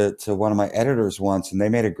this to one of my editors once, and they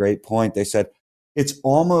made a great point. They said it's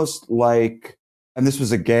almost like, and this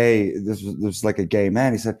was like a gay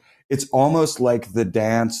man. He said it's almost like the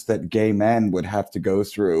dance that gay men would have to go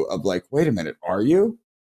through of like, wait a minute, are you?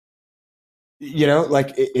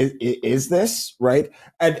 Like is this right?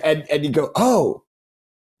 And you go, oh,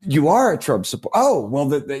 you are a Trump supporter. Oh, well,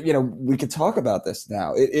 we could talk about this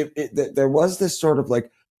now. There was this sort of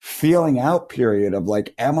like feeling out period of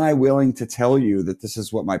like, am I willing to tell you that this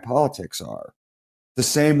is what my politics are? The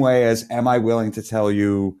same way as, am I willing to tell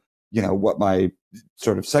you, what my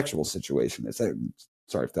sort of sexual situation is?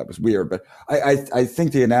 Sorry if that was weird, but I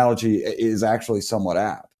think the analogy is actually somewhat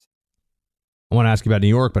apt. I want to ask you about New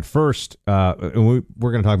York, but first, we're going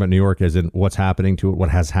to talk about New York as in what's happening to it, what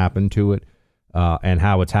has happened to it, and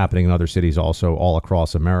how it's happening in other cities also all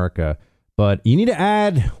across America. But you need to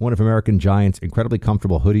add one of American Giant's incredibly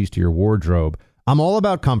comfortable hoodies to your wardrobe. I'm all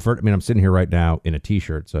about comfort. I'm sitting here right now in a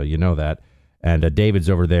T-shirt, so you know that. And David's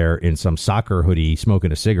over there in some soccer hoodie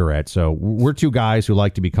smoking a cigarette. So we're two guys who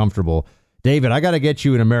like to be comfortable. David, I got to get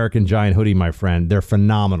you an American Giant hoodie, my friend. They're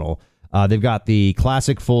phenomenal. They've got the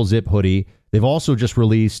classic full zip hoodie. They've also just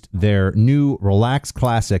released their new Relax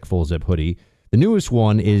Classic full zip hoodie. The newest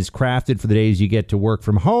one is crafted for the days you get to work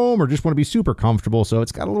from home or just want to be super comfortable. So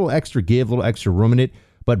it's got a little extra give, a little extra room in it.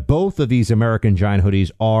 But both of these American Giant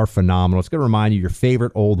hoodies are phenomenal. It's going to remind you of your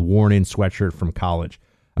favorite old worn-in sweatshirt from college.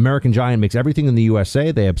 American Giant makes everything in the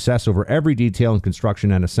USA. They obsess over every detail in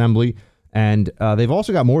construction and assembly. And they've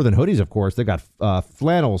also got more than hoodies, of course. They've got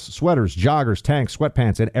flannels, sweaters, joggers, tanks,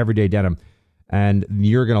 sweatpants, and everyday denim. And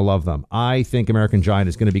you're going to love them. I think American Giant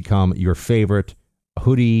is going to become your favorite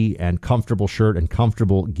hoodie and comfortable shirt and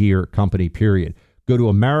comfortable gear company, period. Go to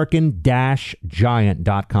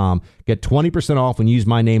American-Giant.com. Get 20% off when you use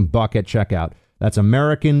my name, Buck, at checkout. That's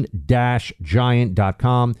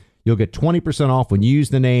American-Giant.com. You'll get 20% off when you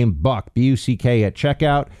use the name Buck, B-U-C-K, at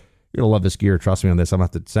checkout. You're going to love this gear. Trust me on this. I'm going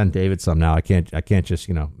to have to send David some now. I can't just,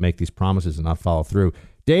 make these promises and not follow through.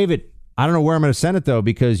 David, I don't know where I'm going to send it, though,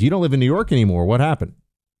 because you don't live in New York anymore. What happened?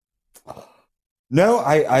 No,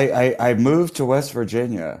 I moved to West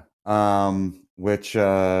Virginia, which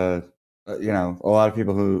a lot of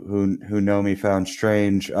people who know me found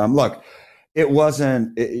strange. Look, it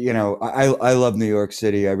wasn't, I love New York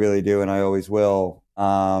City. I really do. And I always will.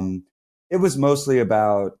 It was mostly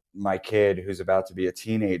about my kid who's about to be a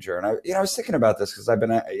teenager. And I was thinking about this because I've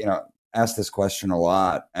been, asked this question a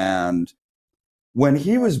lot. And when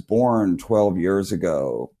he was born 12 years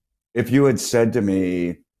ago, if you had said to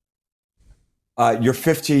me, your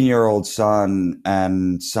 15-year-old son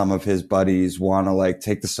and some of his buddies want to like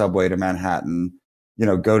take the subway to Manhattan,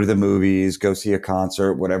 go to the movies, go see a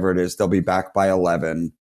concert, whatever it is, they'll be back by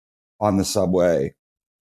 11 on the subway.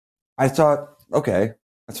 I thought, okay,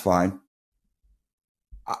 that's fine.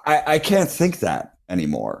 I can't think that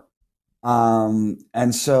anymore.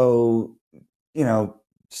 And so,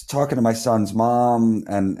 just talking to my son's mom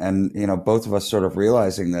and both of us sort of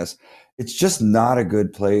realizing this, it's just not a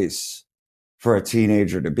good place for a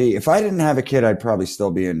teenager to be. If I didn't have a kid, I'd probably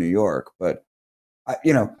still be in New York, but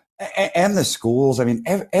and the schools, I mean,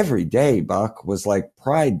 every day, Buck, was like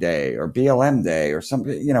Pride Day or BLM Day or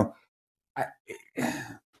something,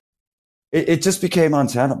 it just became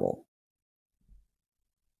untenable.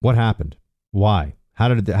 What happened? Why? How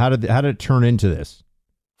did it turn into this?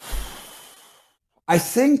 I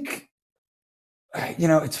think,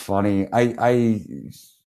 it's funny.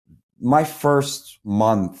 My first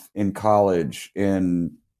month in college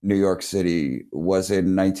in New York City was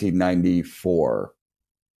in 1994.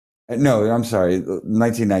 No, I'm sorry,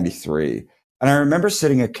 1993. And I remember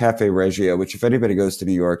sitting at Cafe Reggio, which if anybody goes to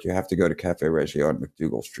New York, you have to go to Cafe Reggio on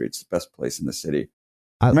McDougal Street. It's the best place in the city.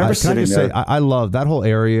 I love that whole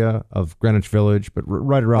area of Greenwich Village, but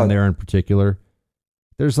right around there in particular,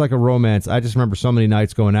 there's like a romance. I just remember so many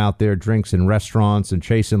nights going out there, drinks in restaurants and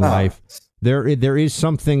chasing life. There is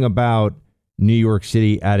something about New York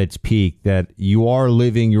City at its peak that you are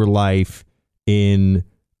living your life in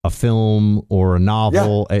a film or a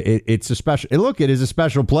novel. Yeah. It's a special. It is a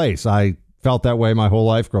special place. I felt that way my whole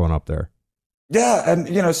life growing up there. Yeah,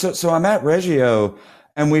 and so I'm at Reggio,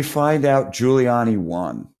 and we find out Giuliani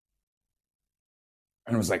won,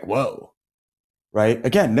 and it was like, whoa, right?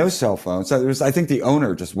 Again, no cell phone. So I think the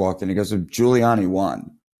owner just walked in. He goes, Giuliani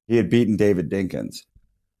won. He had beaten David Dinkins.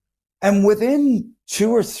 And within 2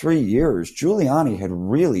 or 3 years, Giuliani had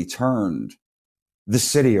really turned the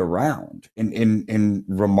city around in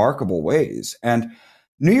remarkable ways. And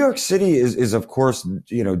New York City is of course,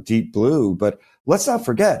 deep blue, but let's not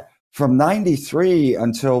forget from 93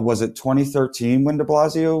 until was it 2013 when de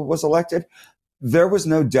Blasio was elected, there was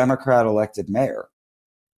no Democrat elected mayor.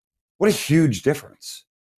 What a huge difference.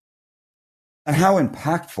 And how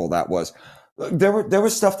impactful that was. There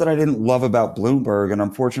was stuff that I didn't love about Bloomberg, and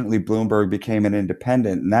unfortunately Bloomberg became an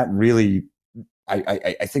independent, and that really,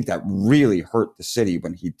 I think that really hurt the city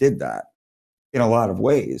when he did that in a lot of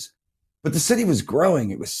ways. But the city was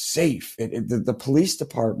growing; it was safe. The police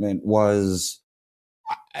department was,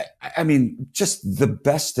 I mean, just the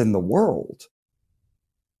best in the world.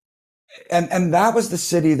 And that was the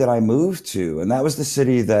city that I moved to, and that was the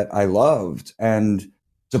city that I loved. And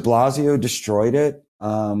de Blasio destroyed it.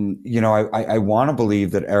 I want to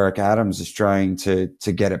believe that Eric Adams is trying to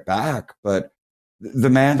get it back, but the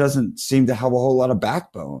man doesn't seem to have a whole lot of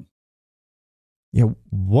backbone. Yeah.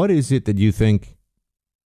 What is it that you think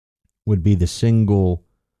would be the single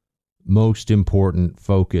most important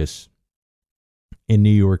focus in New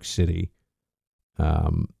York City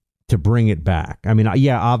to bring it back? I mean,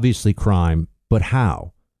 yeah, obviously crime, but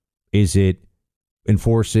how? Is it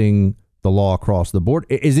enforcing the law across the board?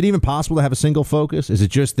 Is it even possible to have a single focus? Is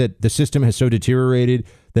it just that the system has so deteriorated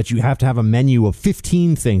that you have to have a menu of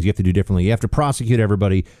 15 things you have to do differently? You have to prosecute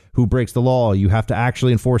everybody who breaks the law. You have to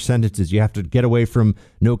actually enforce sentences. You have to get away from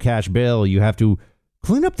no cash bail. You have to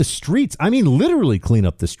clean up the streets. I mean, literally clean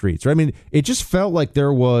up the streets. Right? I mean, it just felt like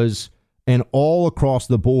there was an all across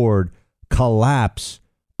the board collapse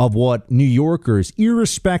of what New Yorkers,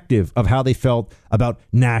 irrespective of how they felt about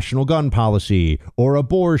national gun policy or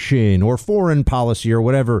abortion or foreign policy or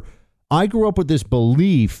whatever. I grew up with this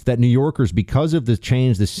belief that New Yorkers, because of the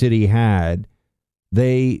change the city had,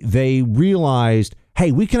 they realized,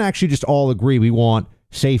 hey, we can actually just all agree we want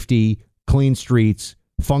safety, clean streets,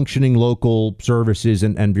 functioning local services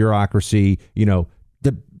and bureaucracy,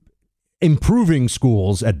 the improving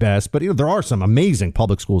schools at best. But there are some amazing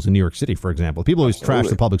public schools in New York City, for example. People always trash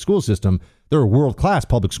the public school system. There are world-class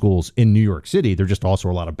public schools in New York City. There are just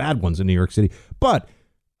also a lot of bad ones in New York City. But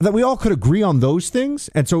that we all could agree on those things.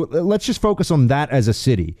 And so let's just focus on that as a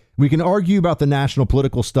city. We can argue about the national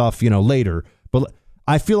political stuff, later. But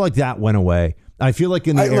I feel like that went away. I feel like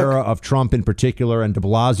in the era of Trump in particular and de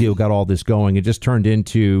Blasio got all this going, it just turned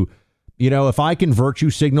into, if I can virtue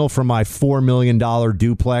signal from my $4 million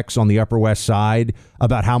duplex on the Upper West Side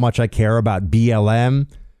about how much I care about BLM,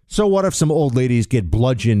 So what if some old ladies get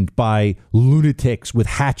bludgeoned by lunatics with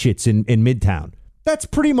hatchets in Midtown? That's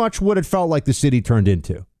pretty much what it felt like the city turned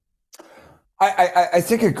into. I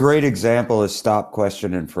think a great example is Stop,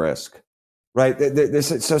 Question, and Frisk, right?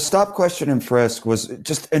 So Stop, Question, and Frisk was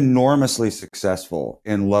just enormously successful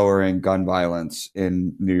in lowering gun violence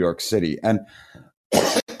in New York City. And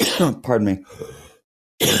pardon me,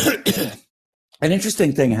 an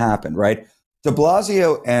interesting thing happened, right? De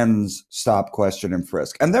Blasio ends Stop, Question, and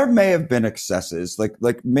Frisk. And there may have been excesses,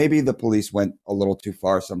 like maybe the police went a little too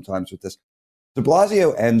far sometimes with this. De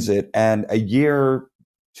Blasio ends it, and a year,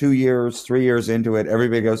 2 years, 3 years into it,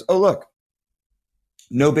 everybody goes, oh, look,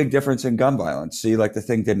 no big difference in gun violence. See, like the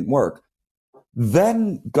thing didn't work.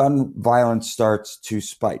 Then gun violence starts to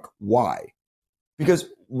spike. Why? Because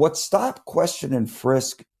what Stop, Question, and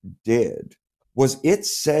Frisk did was it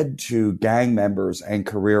said to gang members and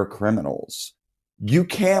career criminals, you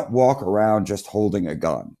can't walk around just holding a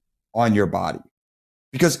gun on your body.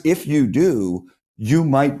 Because if you do, you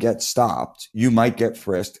might get stopped, you might get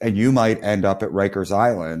frisked, and you might end up at Rikers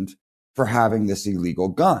Island for having this illegal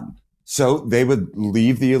gun. So they would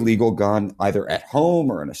leave the illegal gun either at home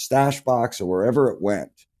or in a stash box or wherever it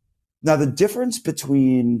went. Now, the difference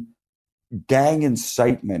between gang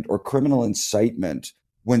incitement or criminal incitement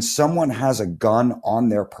when someone has a gun on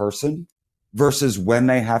their person versus when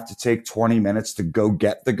they have to take 20 minutes to go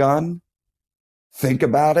get the gun, think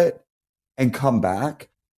about it, and come back,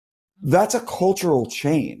 that's a cultural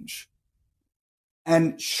change.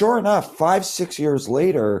 And sure enough, 5-6 years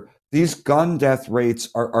later, these gun death rates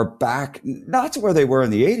are back, not to where they were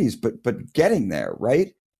in the 80s, but getting there,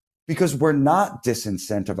 right? Because we're not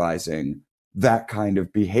disincentivizing that kind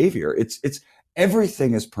of behavior. It's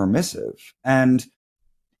everything is permissive. And,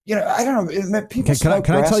 you know, I don't know. People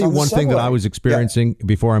Can I tell you one thing that I was experiencing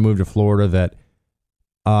before I moved to Florida that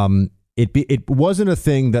it wasn't a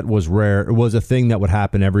thing that was rare. It was a thing that would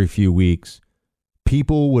happen every few weeks.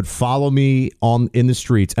 People would follow me in the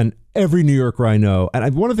streets, and every New Yorker I know.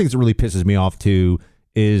 And one of the things that really pisses me off too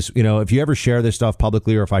is, you know, if you ever share this stuff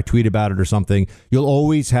publicly or if I tweet about it or something, you'll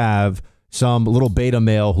always have some little beta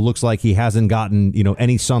male who looks like he hasn't gotten, you know,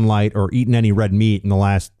 any sunlight or eaten any red meat in the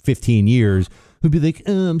last 15 years who'd be like,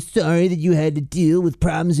 oh, I'm sorry that you had to deal with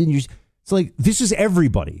problems in your... It's like, this is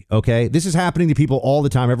everybody, okay? This is happening to people all the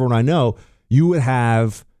time. Everyone I know, you would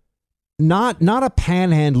have not a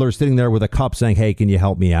panhandler sitting there with a cup saying, hey, can you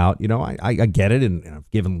help me out? You know, I get it. And I've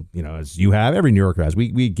given, you know, as you have, every New Yorker has.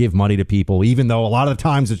 We give money to people, even though a lot of the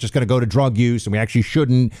times it's just going to go to drug use and we actually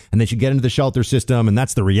shouldn't. And they should get into the shelter system. And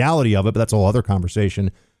that's the reality of it. But that's a whole other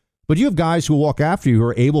conversation. But you have guys who walk after you who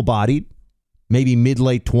are able-bodied, maybe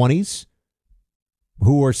mid-late 20s,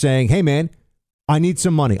 who are saying, hey, man, I need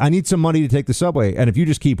some money. I need some money to take the subway. And if you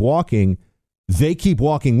just keep walking, they keep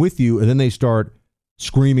walking with you. And then they start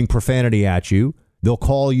screaming profanity at you. They'll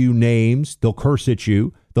call you names. They'll curse at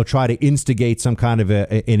you. They'll try to instigate some kind of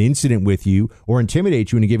an incident with you or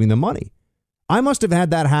intimidate you into giving them money. I must have had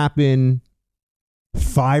that happen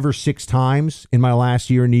 5 or 6 times in my last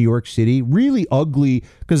year in New York City. Really ugly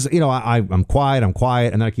because, you know, I'm quiet. And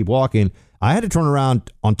then I keep walking. I had to turn around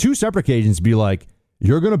on 2 separate occasions and be like,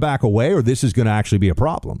 you're going to back away or this is going to actually be a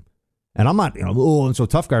problem. And I'm not, you know, oh, I'm so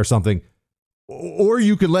tough guy or something. Or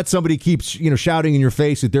you could let somebody keep, you know, shouting in your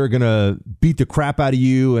face that they're going to beat the crap out of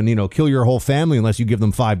you and, you know, kill your whole family unless you give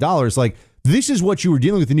them $5. Like, this is what you were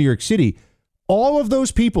dealing with in New York City. All of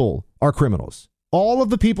those people are criminals. All of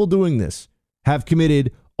the people doing this have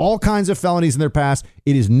committed all kinds of felonies in their past.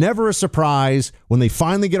 It is never a surprise when they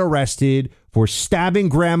finally get arrested for stabbing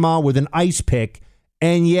grandma with an ice pick.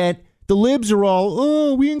 And yet the libs are all,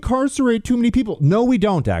 oh, we incarcerate too many people. No, we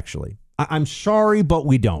don't, actually. I'm sorry, but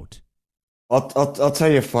we don't. I'll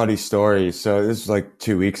tell you a funny story. So this was like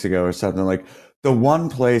 2 weeks ago or something. Like the one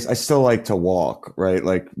place I still like to walk, right?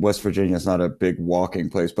 Like West Virginia is not a big walking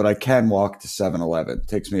place, but I can walk to 7-Eleven. It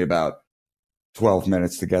takes me about 12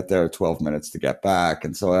 minutes to get there, 12 minutes to get back.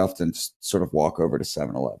 And so I often just sort of walk over to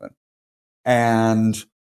 7-Eleven. And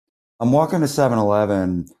I'm walking to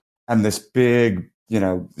 7-Eleven and this big, you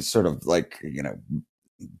know, sort of like, you know,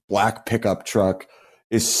 black pickup truck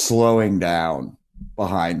is slowing down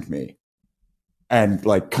behind me. And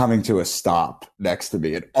like coming to a stop next to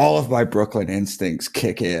me, and all of my Brooklyn instincts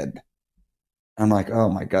kick in. I'm like, oh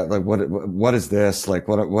my God, like what is this? Like,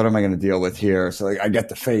 what am I going to deal with here? So like, I get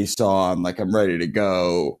the face on, like I'm ready to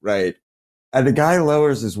go, right? And the guy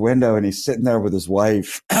lowers his window, and he's sitting there with his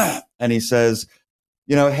wife, and he says,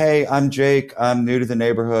 you know, hey, I'm Jake. I'm new to the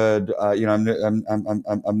neighborhood. You know,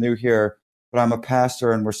 I'm new here, but I'm a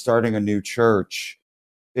pastor, and we're starting a new church.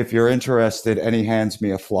 If you're interested, and he hands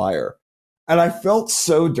me a flyer. And I felt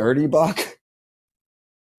so dirty, Buck,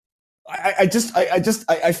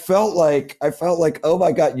 I felt like, oh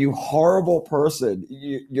my God, you horrible person.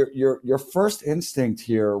 Your first instinct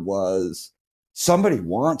here was somebody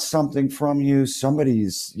wants something from you.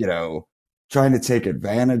 Somebody's, trying to take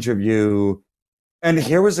advantage of you. And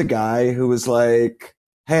here was a guy who was like,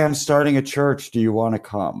 hey, I'm starting a church. Do you want to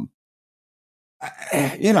come?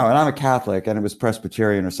 And I'm a Catholic and it was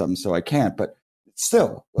Presbyterian or something, so I can't, but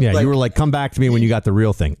still. Yeah, you were like, come back to me when you got the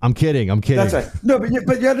real thing. I'm kidding. That's right. No,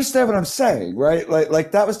 but you understand what I'm saying, right?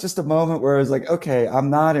 Like that was just a moment where I was like, okay, I'm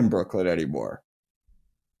not in Brooklyn anymore.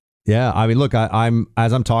 Yeah, I mean, look, I'm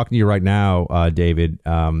as I'm talking to you right now, David,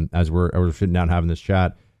 as we're sitting down having this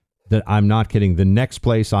chat, that I'm not kidding. The next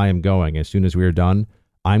place I am going, as soon as we are done,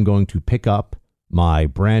 I'm going to pick up my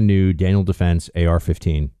brand new Daniel Defense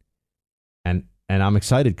AR-15, and I'm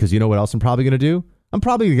excited because you know what else I'm probably going to do? I'm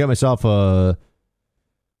probably going to get myself a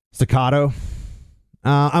staccato.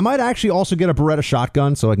 I might actually also get a Beretta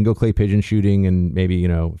shotgun so I can go clay pigeon shooting, and maybe,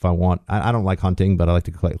 if I want, I don't like hunting, but I like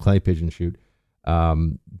to clay pigeon shoot.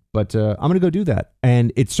 But I'm going to go do that.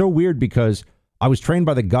 And it's so weird because I was trained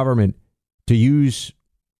by the government to use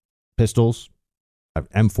pistols,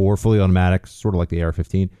 M4, fully automatic, sort of like the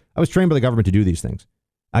AR-15. I was trained by the government to do these things.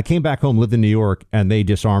 I came back home, lived in New York, and they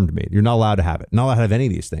disarmed me. You're not allowed to have it. Not allowed to have any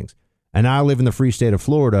of these things. And now I live in the free state of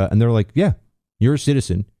Florida, and they're like, yeah, you're a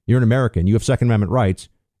citizen. You're an American. You have Second Amendment rights.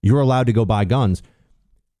 You're allowed to go buy guns.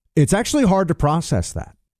 It's actually hard to process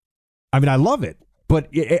that. I mean, I love it, but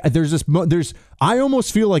I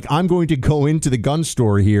almost feel like I'm going to go into the gun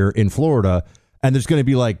store here in Florida, and there's going to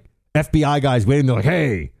be like FBI guys waiting. They're like,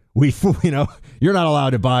 hey, you're not allowed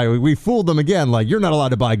to buy. We fooled them again. Like, you're not allowed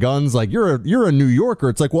to buy guns. Like, you're a New Yorker.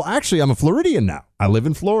 It's like, well, actually, I'm a Floridian now. I live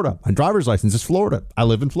in Florida. My driver's license is Florida. I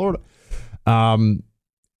live in Florida.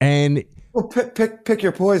 And well, pick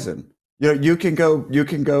your poison. You can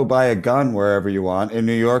go buy a gun wherever you want. In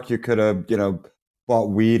New York, you could have bought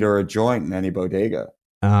weed or a joint in any bodega.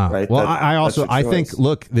 Right. Well, I think,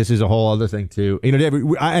 look, this is a whole other thing too. David,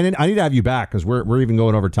 I need to have you back because we're even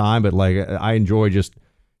going over time. But like, I enjoy just.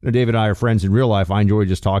 David and I are friends in real life. I enjoy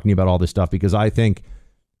just talking to you about all this stuff because I think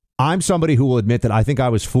I'm somebody who will admit that I think I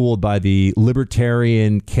was fooled by the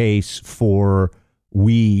libertarian case for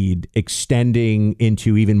weed extending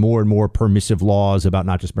into even more and more permissive laws about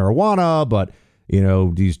not just marijuana, but,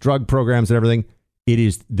 these drug programs and everything. It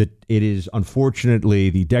is unfortunately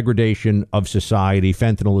the degradation of society.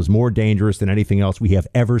 Fentanyl is more dangerous than anything else we have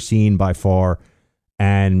ever seen by far.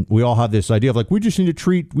 And we all have this idea of like, we just need to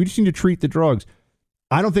treat the drugs.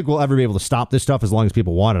 I don't think we'll ever be able to stop this stuff as long as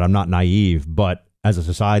people want it. I'm not naive, but as a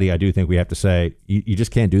society, I do think we have to say you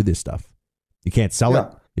just can't do this stuff. You can't sell it.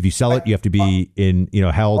 If you sell it, you have to be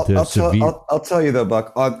held to severe. I'll tell you though,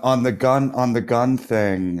 Buck, on the gun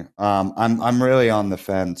thing. I'm really on the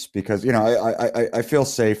fence because I feel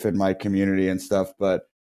safe in my community and stuff, but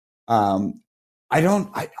I've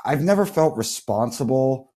never felt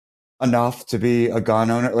responsible enough to be a gun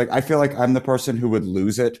owner. Like, I feel like I'm the person who would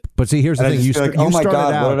lose it. But see, here's the thing. You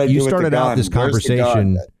started out this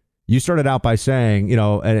conversation. You started out by saying,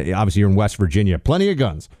 obviously you're in West Virginia, plenty of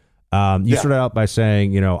guns. Started out by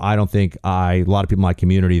saying, I don't think a lot of people in my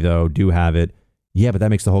community, though, do have it. Yeah, but that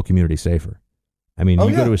makes the whole community safer. I mean,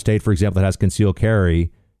 you go to a state, for example, that has concealed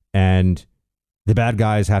carry, and the bad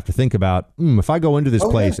guys have to think about, if I go into this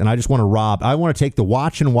place and I just want to rob, I want to take the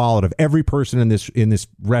watch and wallet of every person in this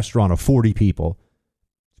restaurant of 40 people.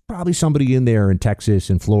 There's probably somebody in there in Texas,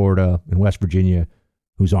 in Florida, in West Virginia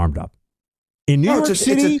who's armed up. In New York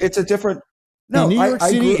City, it's a different. No, in New York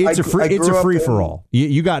City, it's a free for all.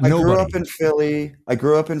 You got nobody. I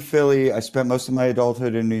grew up in Philly. I spent most of my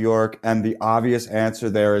adulthood in New York, and the obvious answer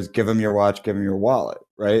there is give them your watch, give them your wallet,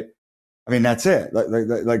 right? I mean, that's it.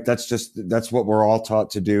 Like that's what we're all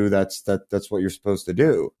taught to do. That's what you're supposed to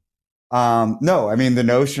do. No, I mean, the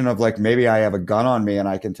notion of like, maybe I have a gun on me and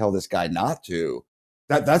I can tell this guy not to,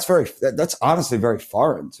 that's honestly very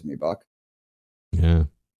foreign to me, Buck. Yeah.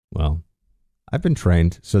 Well, I've been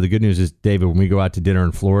trained. So the good news is, David, when we go out to dinner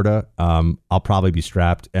in Florida, I'll probably be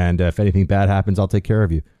strapped. And if anything bad happens, I'll take care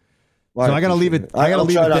of you. Well, so I got to leave it. I got to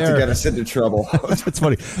leave it there. Not to get us into trouble. That's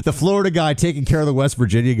funny. The Florida guy taking care of the West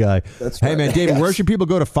Virginia guy. That's right. Hey, man, David, where should people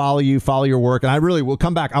go to follow you, follow your work? And I really will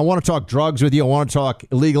come back. I want to talk drugs with you. I want to talk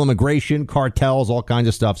illegal immigration, cartels, all kinds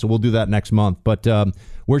of stuff. So we'll do that next month. But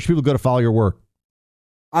where should people go to follow your work?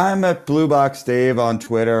 I'm at Blue Box Dave on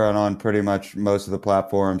Twitter and on pretty much most of the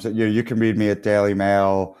platforms. You can read me at Daily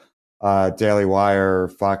Mail, Daily Wire,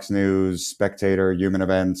 Fox News, Spectator, Human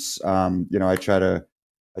Events. What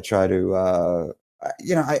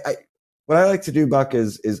I like to do, Buck,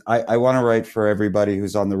 is I want to write for everybody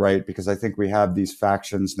who's on the right, because I think we have these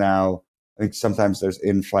factions now. I think sometimes there's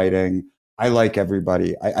infighting. I like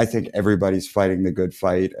everybody. I think everybody's fighting the good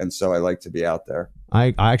fight. And so I like to be out there.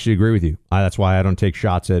 I actually agree with you. That's why I don't take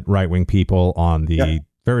shots at right-wing people on the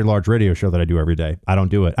very large radio show that I do every day. I don't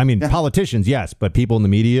do it. I mean, politicians, yes, but people in the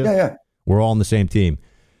media, we're all on the same team.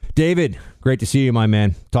 David, great to see you, my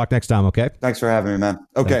man. Talk next time, okay? Thanks for having me, man.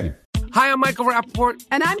 Okay. Hi, I'm Michael Rappaport.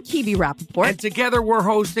 And I'm Kibi Rappaport. And together we're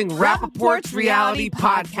hosting Rappaport's Reality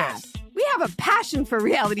Podcast. We have a passion for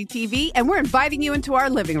reality TV, and we're inviting you into our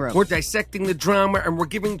living room. We're dissecting the drama, and we're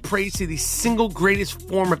giving praise to the single greatest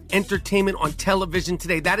form of entertainment on television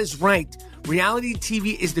today. That is right. Reality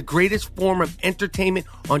TV is the greatest form of entertainment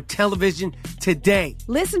on television today.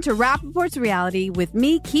 Listen to Rappaport's Reality with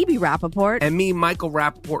me, Kibi Rappaport. And me, Michael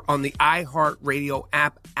Rappaport, on the iHeartRadio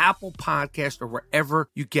app, Apple Podcast, or wherever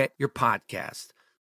you get your podcast.